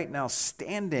is right now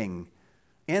standing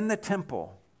in the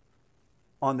temple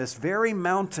on this very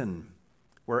mountain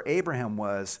where Abraham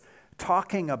was,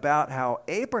 talking about how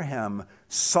Abraham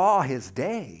saw his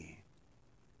day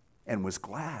and was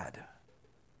glad.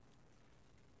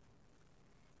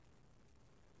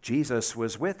 Jesus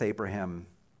was with Abraham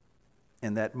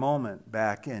in that moment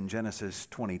back in Genesis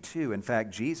 22. In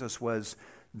fact, Jesus was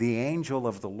the angel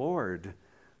of the Lord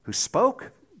who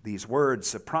spoke these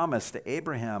words of promise to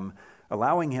Abraham,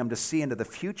 allowing him to see into the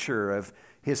future of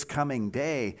his coming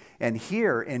day. And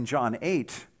here in John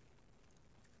 8,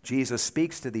 Jesus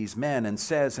speaks to these men and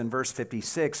says in verse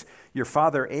 56, your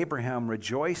father Abraham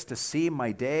rejoiced to see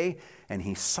my day, and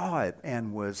he saw it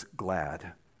and was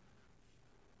glad.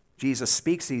 Jesus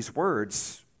speaks these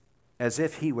words as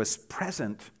if he was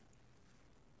present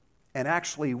and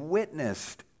actually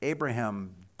witnessed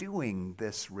Abraham doing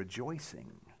this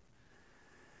rejoicing.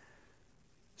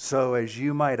 So as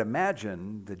you might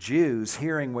imagine, the Jews,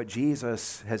 hearing what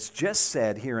Jesus has just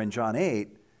said here in John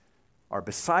 8, are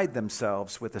beside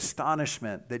themselves with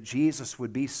astonishment that Jesus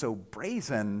would be so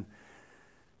brazen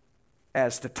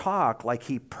as to talk like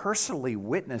he personally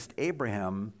witnessed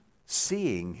Abraham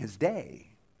seeing his day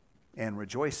and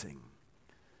rejoicing.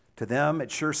 To them,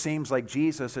 it sure seems like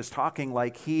Jesus is talking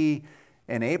like he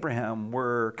and Abraham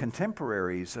were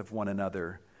contemporaries of one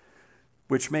another,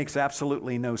 which makes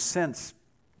absolutely no sense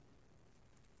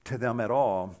to them at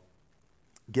all,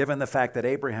 given the fact that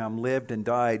Abraham lived and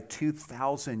died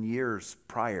 2,000 years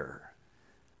prior.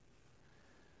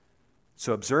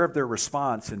 So observe their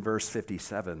response in verse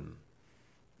 57.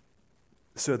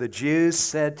 So the Jews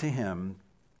said to him,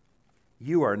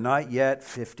 you are not yet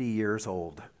 50 years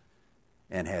old,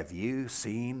 and have you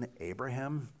seen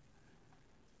Abraham?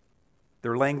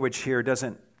 Their language here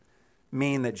doesn't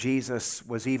mean that Jesus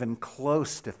was even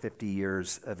close to 50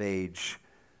 years of age.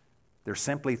 They're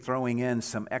simply throwing in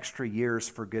some extra years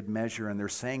for good measure, and they're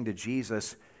saying to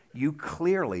Jesus, you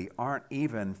clearly aren't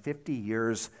even 50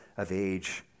 years of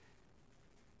age,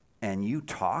 and you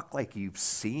talk like you've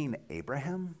seen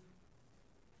Abraham?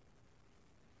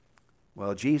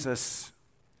 Well, Jesus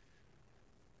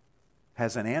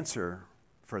has an answer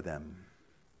for them,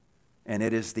 and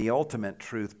it is the ultimate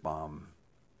truth bomb.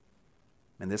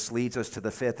 And this leads us to the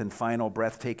fifth and final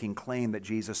breathtaking claim that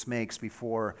Jesus makes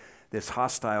before this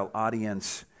hostile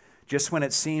audience. Just when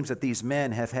it seems that these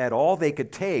men have had all they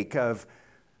could take of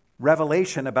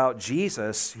revelation about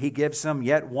Jesus, he gives them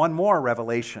yet one more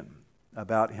revelation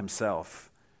about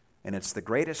himself. And it's the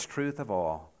greatest truth of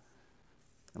all.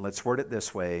 And let's word it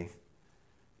this way.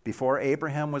 Before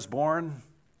Abraham was born,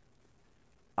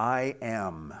 I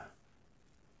am.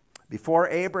 Before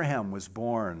Abraham was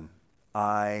born,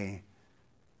 I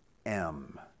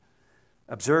am.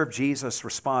 Observe Jesus'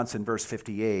 response in verse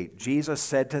 58. Jesus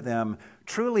said to them,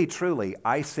 truly, truly,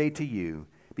 I say to you,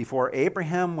 before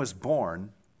Abraham was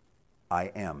born, I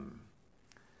am.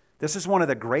 This is one of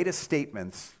the greatest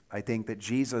statements, I think, that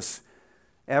Jesus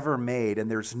ever made, and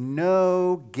there's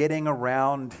no getting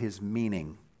around his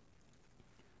meaning.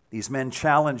 These men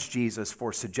challenged Jesus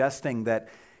for suggesting that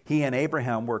he and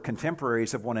Abraham were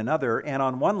contemporaries of one another. And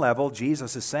on one level,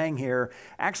 Jesus is saying here,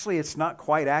 actually, it's not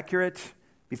quite accurate.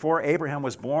 Before Abraham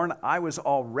was born, I was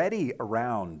already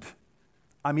around.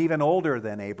 I'm even older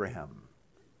than Abraham.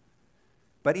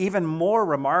 But even more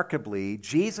remarkably,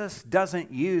 Jesus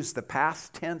doesn't use the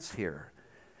past tense here.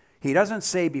 He doesn't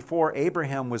say, before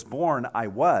Abraham was born, I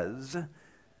was.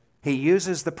 He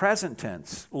uses the present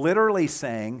tense, literally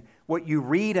saying what you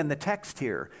read in the text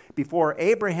here. Before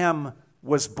Abraham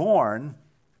was born,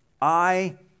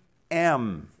 I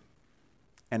am.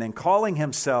 And in calling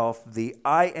himself the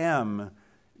I am,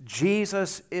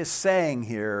 Jesus is saying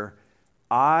here,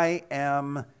 I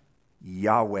am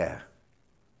Yahweh.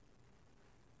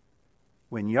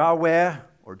 When Yahweh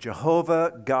or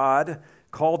Jehovah God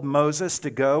called Moses to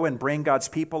go and bring God's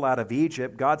people out of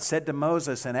Egypt, God said to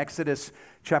Moses in Exodus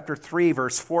chapter 3,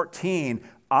 verse 14,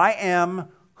 I am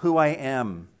who I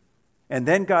am. And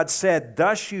then God said,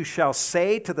 thus you shall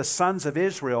say to the sons of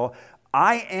Israel,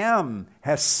 I am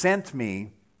has sent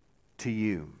me to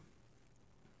you.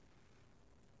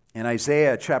 In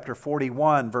Isaiah chapter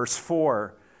 41, verse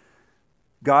 4,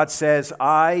 God says,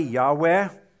 I, Yahweh,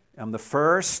 am the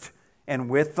first, and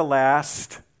with the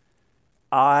last,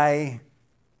 I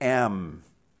am.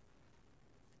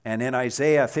 And in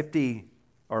Isaiah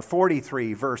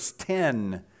 43, verse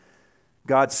 10,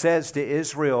 God says to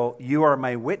Israel, you are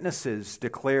my witnesses,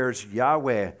 declares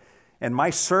Yahweh, and my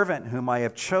servant whom I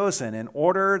have chosen, in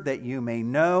order that you may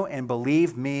know and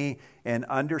believe me and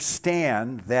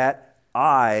understand that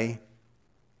I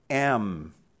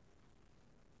am.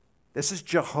 This is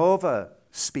Jehovah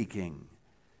speaking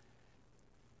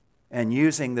and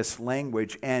using this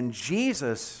language. And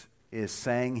Jesus is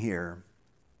saying here,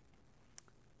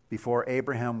 before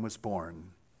Abraham was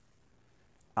born,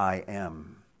 I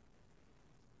am.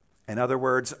 In other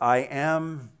words, I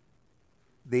am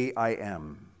the I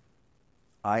am.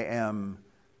 I am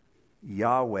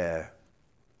Yahweh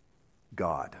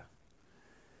God.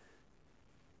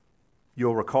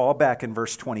 You'll recall back in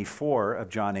verse 24 of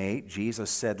John 8,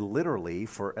 Jesus said literally,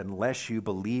 for unless you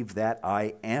believe that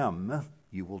I am,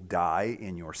 you will die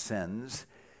in your sins.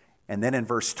 And then in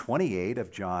verse 28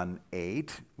 of John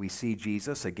 8, we see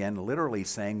Jesus again literally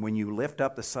saying, when you lift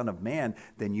up the Son of Man,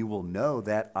 then you will know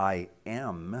that I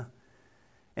am.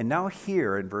 And now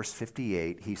here in verse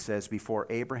 58, he says, before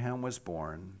Abraham was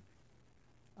born,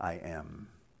 I am.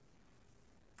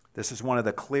 This is one of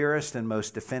the clearest and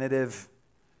most definitive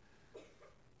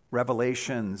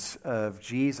revelations of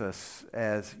Jesus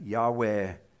as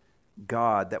Yahweh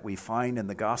God that we find in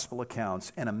the gospel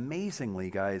accounts. And amazingly,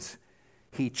 guys,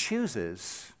 he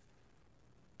chooses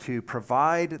to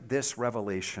provide this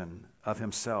revelation of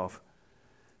himself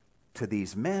to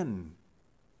these men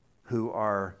who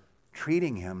are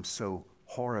treating him so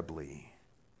horribly.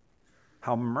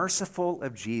 How merciful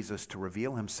of Jesus to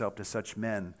reveal himself to such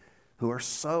men who are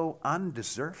so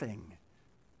undeserving.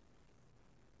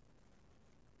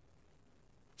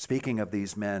 Speaking of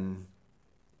these men,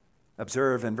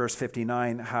 observe in verse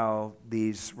 59 how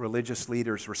these religious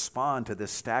leaders respond to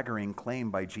this staggering claim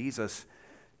by Jesus.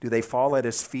 Do they fall at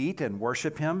his feet and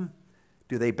worship him?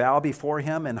 Do they bow before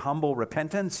him in humble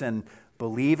repentance and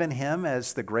believe in him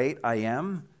as the great I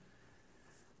am?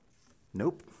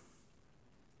 Nope.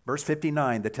 Verse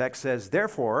 59, the text says,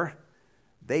 therefore,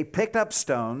 they picked up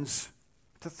stones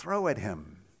to throw at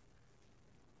him.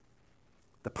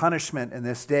 The punishment in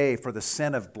this day for the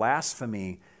sin of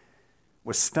blasphemy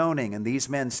was stoning, and these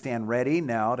men stand ready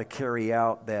now to carry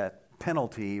out that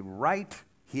penalty right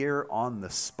here on the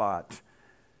spot.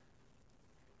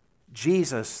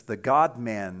 Jesus, the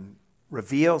God-man,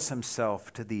 reveals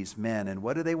himself to these men, and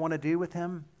what do they want to do with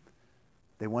him?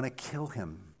 They want to kill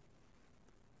him.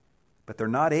 But they're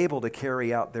not able to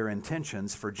carry out their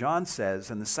intentions, for John says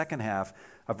in the second half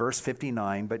of verse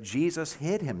 59, but Jesus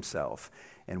hid himself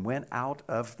and went out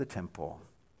of the temple.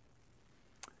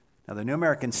 Now, the New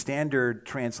American Standard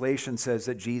Translation says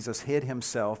that Jesus hid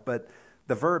himself, but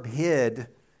the verb hid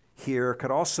here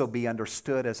could also be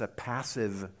understood as a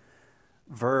passive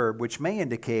verb, which may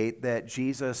indicate that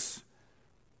Jesus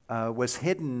was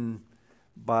hidden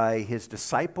by his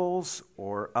disciples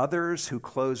or others who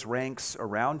close ranks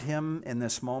around him in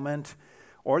this moment,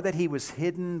 or that he was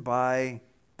hidden by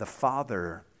the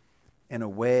Father in a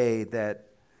way that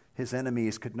his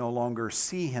enemies could no longer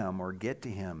see him or get to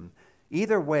him.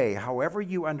 Either way, however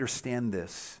you understand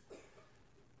this,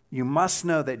 you must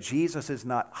know that Jesus is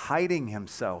not hiding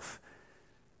himself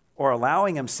or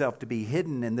allowing himself to be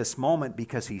hidden in this moment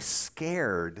because he's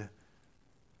scared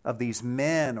of these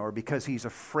men or because he's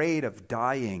afraid of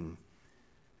dying.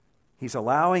 He's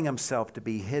allowing himself to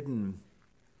be hidden,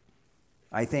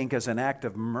 I think, as an act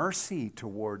of mercy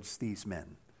towards these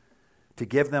men, to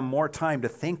give them more time to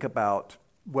think about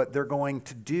what they're going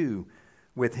to do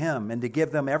with him and to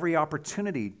give them every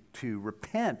opportunity to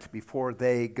repent before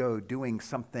they go doing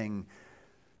something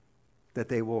that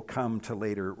they will come to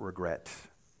later regret.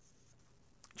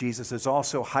 Jesus is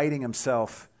also hiding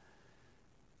himself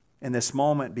in this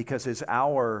moment because his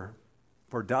hour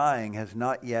for dying has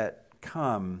not yet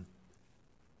come.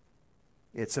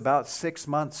 It's about 6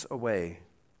 months away.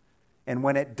 And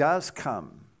when it does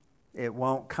come, it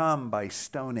won't come by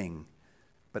stoning,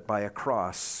 but by a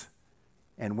cross.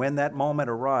 And when that moment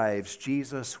arrives,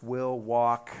 Jesus will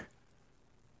walk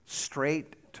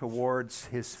straight towards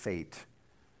his fate,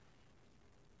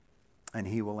 and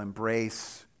he will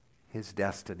embrace his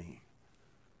destiny.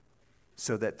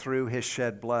 so that through his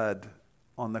shed blood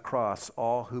on the cross,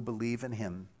 all who believe in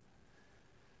him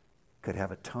could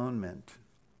have atonement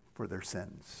for their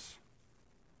sins.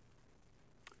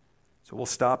 So we'll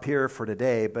stop here for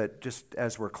today, but just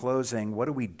as we're closing, what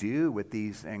do we do with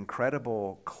these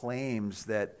incredible claims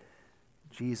that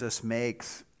Jesus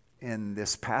makes in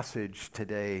this passage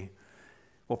today?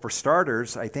 Well, for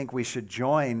starters, I think we should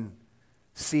join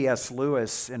C.S.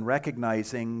 Lewis in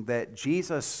recognizing that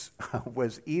Jesus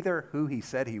was either who he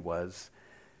said he was,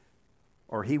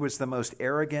 or he was the most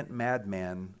arrogant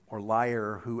madman or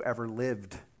liar who ever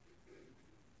lived.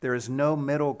 There is no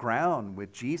middle ground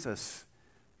with Jesus.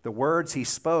 The words he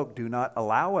spoke do not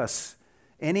allow us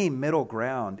any middle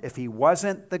ground. If he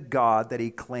wasn't the God that he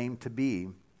claimed to be,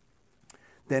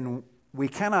 then we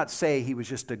cannot say he was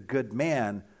just a good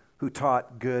man who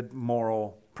taught good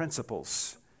moral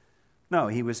principles. No,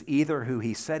 he was either who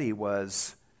he said he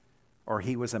was, or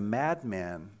he was a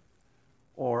madman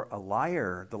or a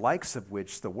liar, the likes of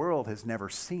which the world has never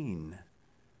seen.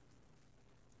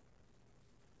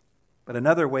 But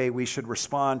another way we should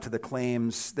respond to the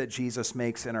claims that Jesus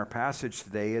makes in our passage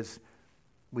today is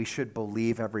we should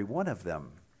believe every one of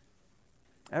them.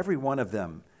 Every one of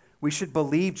them. We should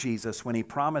believe Jesus when he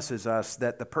promises us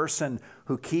that the person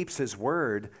who keeps his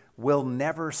word will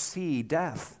never see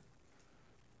death.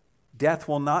 Death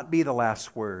will not be the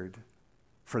last word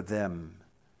for them.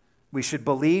 We should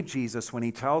believe Jesus when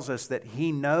he tells us that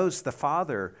he knows the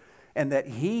Father and that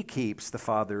he keeps the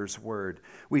Father's word.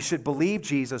 We should believe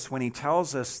Jesus when he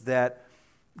tells us that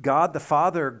God the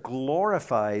Father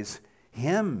glorifies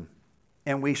him,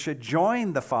 and we should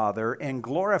join the Father in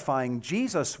glorifying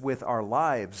Jesus with our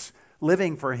lives,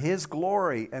 living for his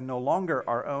glory and no longer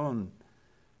our own.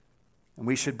 And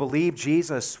we should believe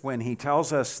Jesus when he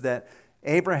tells us that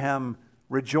Abraham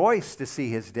rejoiced to see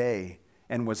his day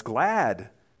and was glad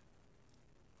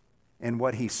in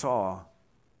what he saw.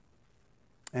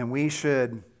 And we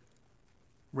should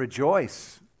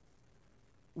rejoice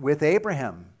with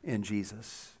Abraham in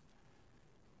Jesus.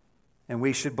 And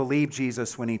we should believe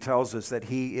Jesus when he tells us that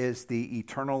he is the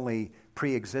eternally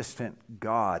pre-existent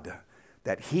God,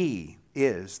 that he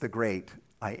is the great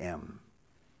I am.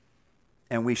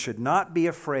 And we should not be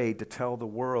afraid to tell the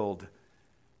world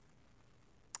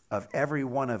of every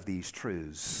one of these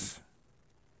truths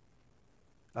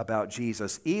about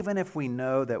Jesus, even if we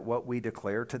know that what we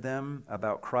declare to them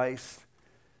about Christ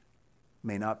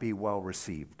may not be well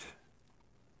received.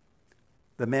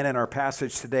 The men in our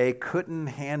passage today couldn't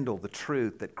handle the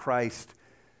truth that Christ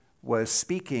was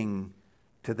speaking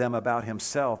to them about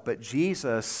himself, but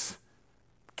Jesus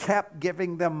kept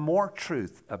giving them more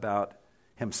truth about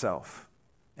himself.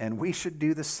 And we should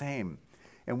do the same.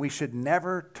 And we should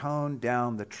never tone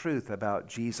down the truth about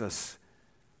Jesus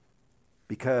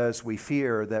because we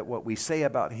fear that what we say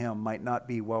about him might not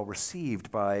be well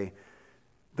received by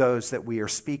those that we are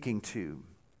speaking to.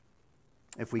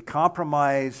 If we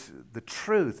compromise the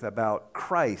truth about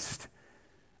Christ,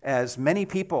 as many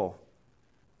people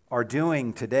are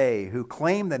doing today who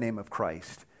claim the name of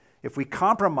Christ, if we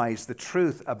compromise the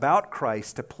truth about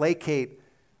Christ to placate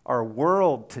our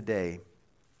world today,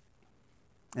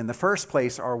 in the first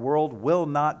place, our world will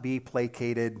not be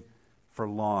placated for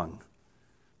long.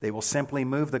 They will simply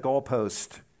move the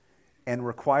goalpost and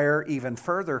require even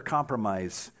further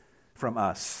compromise from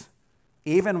us.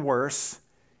 Even worse,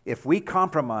 if we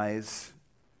compromise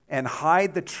and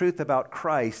hide the truth about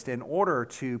Christ in order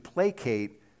to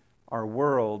placate our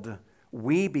world,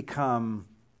 we become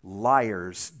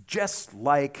liars, just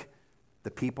like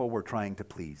the people we're trying to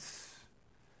please.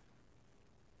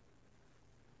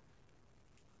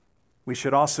 We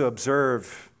should also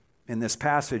observe in this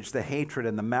passage the hatred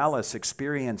and the malice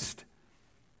experienced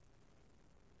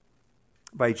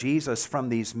by Jesus from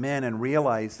these men and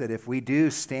realize that if we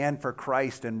do stand for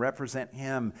Christ and represent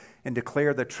him and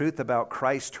declare the truth about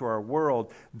Christ to our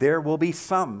world, there will be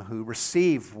some who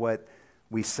receive what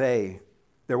we say.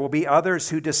 There will be others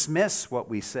who dismiss what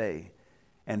we say.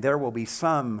 And there will be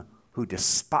some who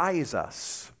despise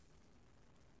us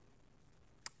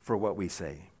for what we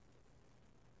say.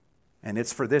 And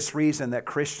it's for this reason that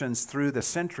Christians through the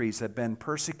centuries have been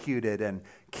persecuted and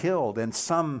killed, and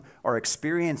some are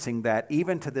experiencing that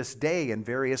even to this day in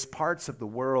various parts of the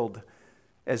world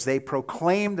as they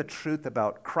proclaim the truth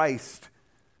about Christ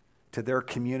to their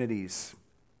communities.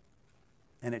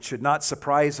 And it should not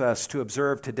surprise us to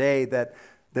observe today that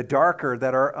the darker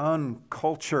that our own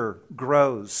culture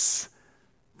grows,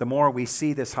 the more we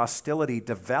see this hostility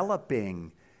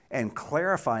developing and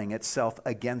clarifying itself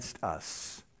against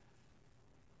us.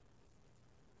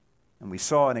 And we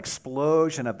saw an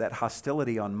explosion of that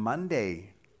hostility on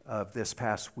Monday of this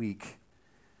past week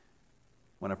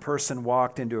when a person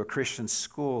walked into a Christian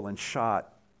school and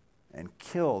shot and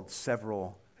killed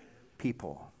several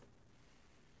people?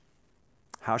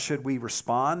 How should we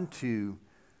respond to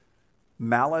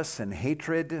malice and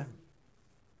hatred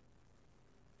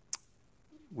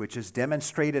which is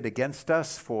demonstrated against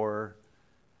us for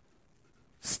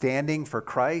standing for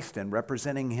Christ and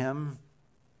representing Him?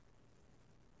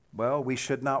 Well, we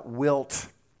should not wilt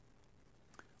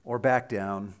or back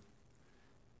down,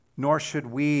 nor should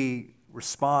we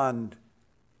respond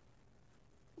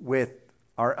with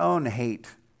our own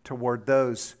hate toward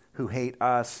those who hate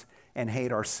us and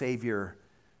hate our Savior.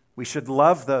 We should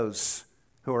love those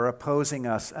who are opposing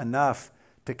us enough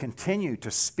to continue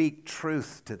to speak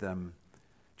truth to them,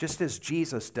 just as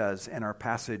Jesus does in our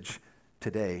passage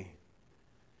today.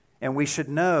 And we should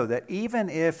know that even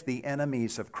if the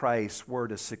enemies of Christ were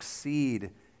to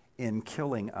succeed in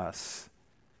killing us,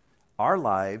 our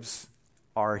lives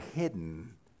are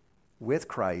hidden with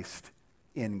Christ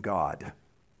in God.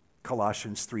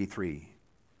 Colossians 3:3.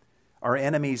 Our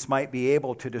enemies might be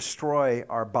able to destroy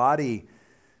our body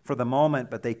for the moment,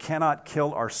 but they cannot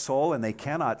kill our soul, and they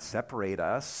cannot separate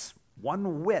us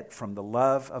one whit from the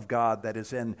love of God that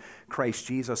is in Christ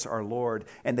Jesus our Lord.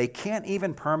 And they can't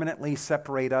even permanently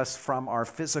separate us from our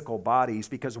physical bodies,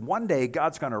 because one day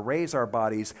God's going to raise our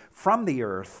bodies from the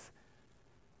earth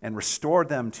and restore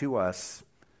them to us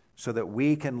so that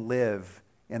we can live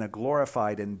in a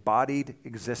glorified, embodied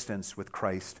existence with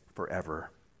Christ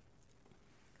forever.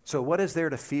 So what is there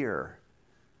to fear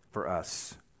for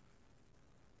us?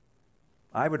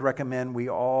 I would recommend we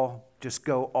all just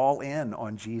go all in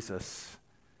on Jesus,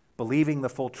 believing the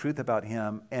full truth about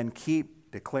Him, and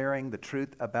keep declaring the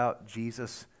truth about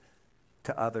Jesus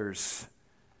to others.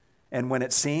 And when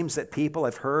it seems that people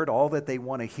have heard all that they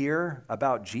want to hear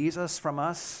about Jesus from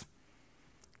us,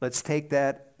 let's take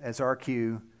that as our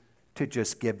cue to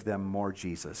just give them more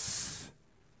Jesus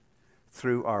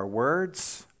through our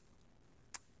words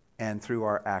and through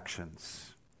our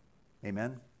actions.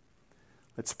 Amen?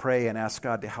 Let's pray and ask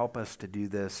God to help us to do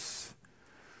this.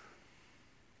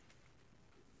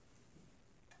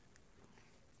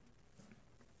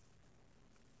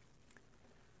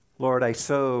 Lord, I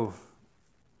so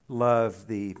love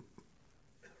the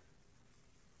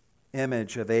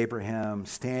image of Abraham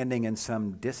standing in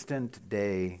some distant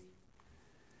day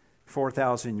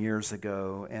 4,000 years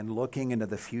ago and looking into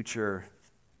the future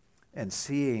and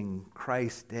seeing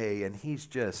Christ's day, and he's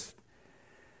just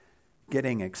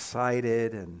getting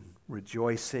excited and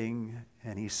rejoicing,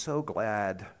 and he's so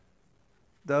glad,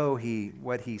 though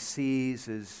what he sees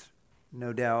is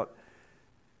no doubt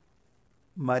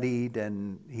muddied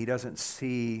and he doesn't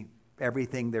see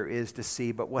everything there is to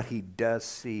see, but what he does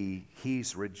see,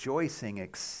 he's rejoicing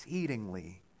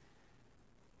exceedingly.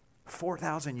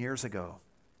 4,000 years ago.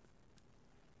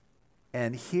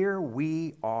 And here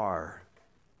we are,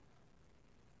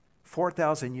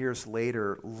 4,000 years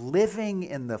later, living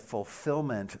in the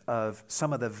fulfillment of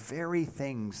some of the very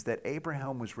things that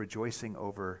Abraham was rejoicing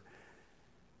over.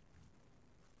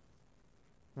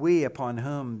 We, upon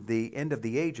whom the end of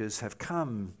the ages have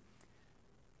come,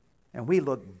 and we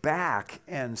look back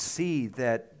and see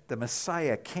that the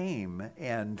Messiah came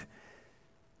and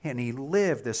he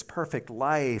lived this perfect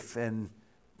life and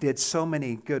did so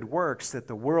many good works that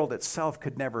the world itself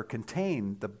could never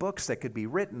contain, the books that could be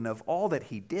written of all that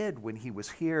he did when he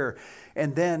was here.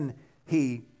 And then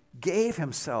he gave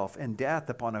himself in death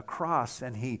upon a cross,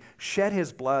 and he shed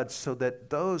his blood so that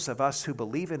those of us who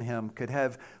believe in him could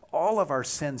have all of our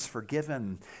sins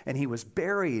forgiven. And he was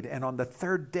buried, and on the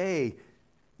third day,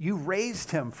 you raised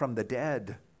him from the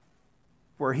dead,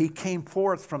 where he came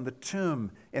forth from the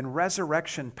tomb in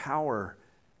resurrection power.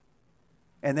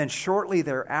 And then shortly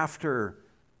thereafter,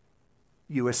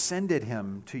 you ascended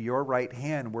him to your right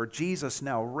hand, where Jesus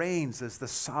now reigns as the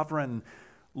sovereign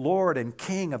Lord and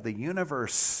King of the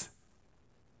universe.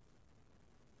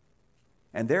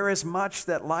 And there is much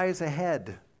that lies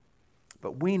ahead,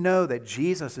 but we know that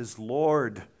Jesus is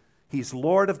Lord. He's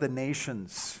Lord of the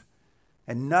nations,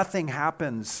 and nothing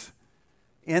happens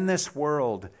in this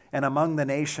world and among the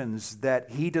nations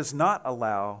that he does not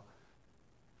allow,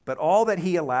 but all that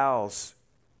he allows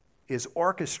is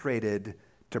orchestrated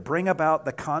to bring about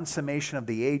the consummation of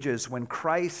the ages, when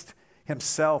Christ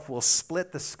himself will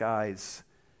split the skies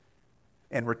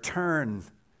and return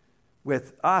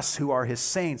with us who are his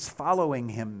saints following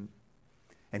him,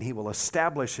 and he will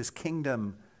establish his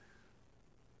kingdom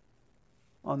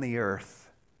on the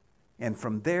earth. And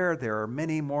from there are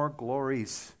many more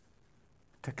glories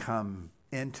to come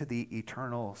into the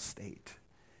eternal state.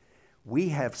 We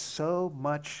have so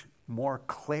much more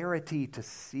clarity to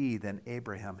see than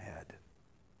Abraham had.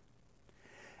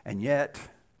 And yet,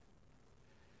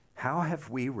 how have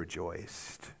we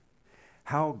rejoiced?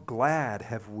 How glad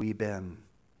have we been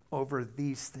over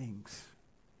these things?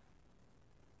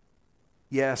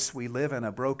 Yes, we live in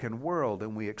a broken world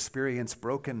and we experience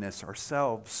brokenness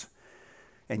ourselves.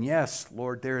 And yes,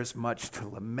 Lord, there is much to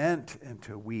lament and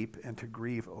to weep and to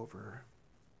grieve over.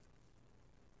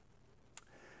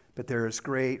 But there is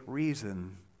great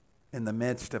reason in the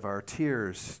midst of our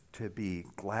tears to be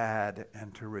glad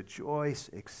and to rejoice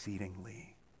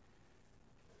exceedingly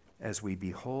as we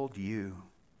behold you,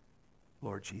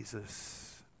 Lord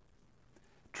Jesus.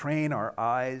 Train our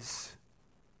eyes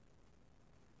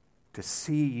to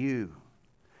see you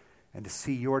and to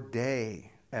see your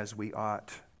day as we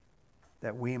ought,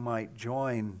 that we might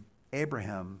join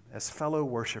Abraham as fellow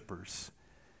worshipers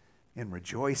in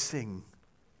rejoicing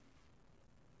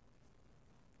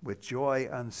with joy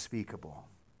unspeakable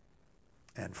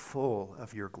and full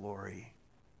of your glory,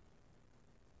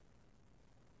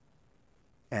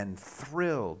 and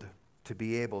thrilled to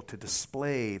be able to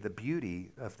display the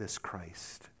beauty of this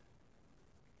Christ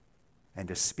and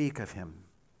to speak of him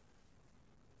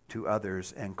to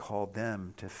others and call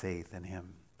them to faith in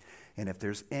him. And if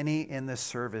there's any in this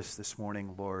service this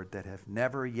morning, Lord, that have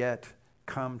never yet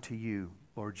come to you,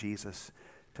 Lord Jesus,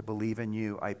 to believe in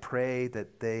you, I pray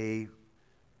that they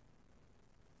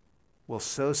will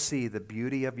so see the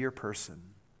beauty of your person,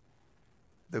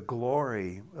 the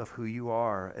glory of who you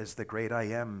are as the great I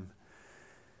am,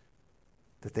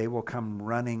 that they will come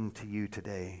running to you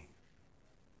today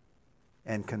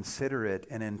and consider it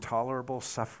an intolerable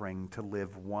suffering to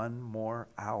live one more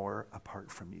hour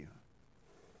apart from you.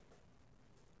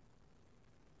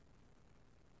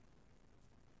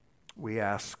 We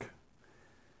ask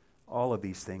all of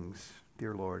these things,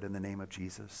 dear Lord, in the name of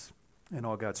Jesus. And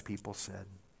all God's people said,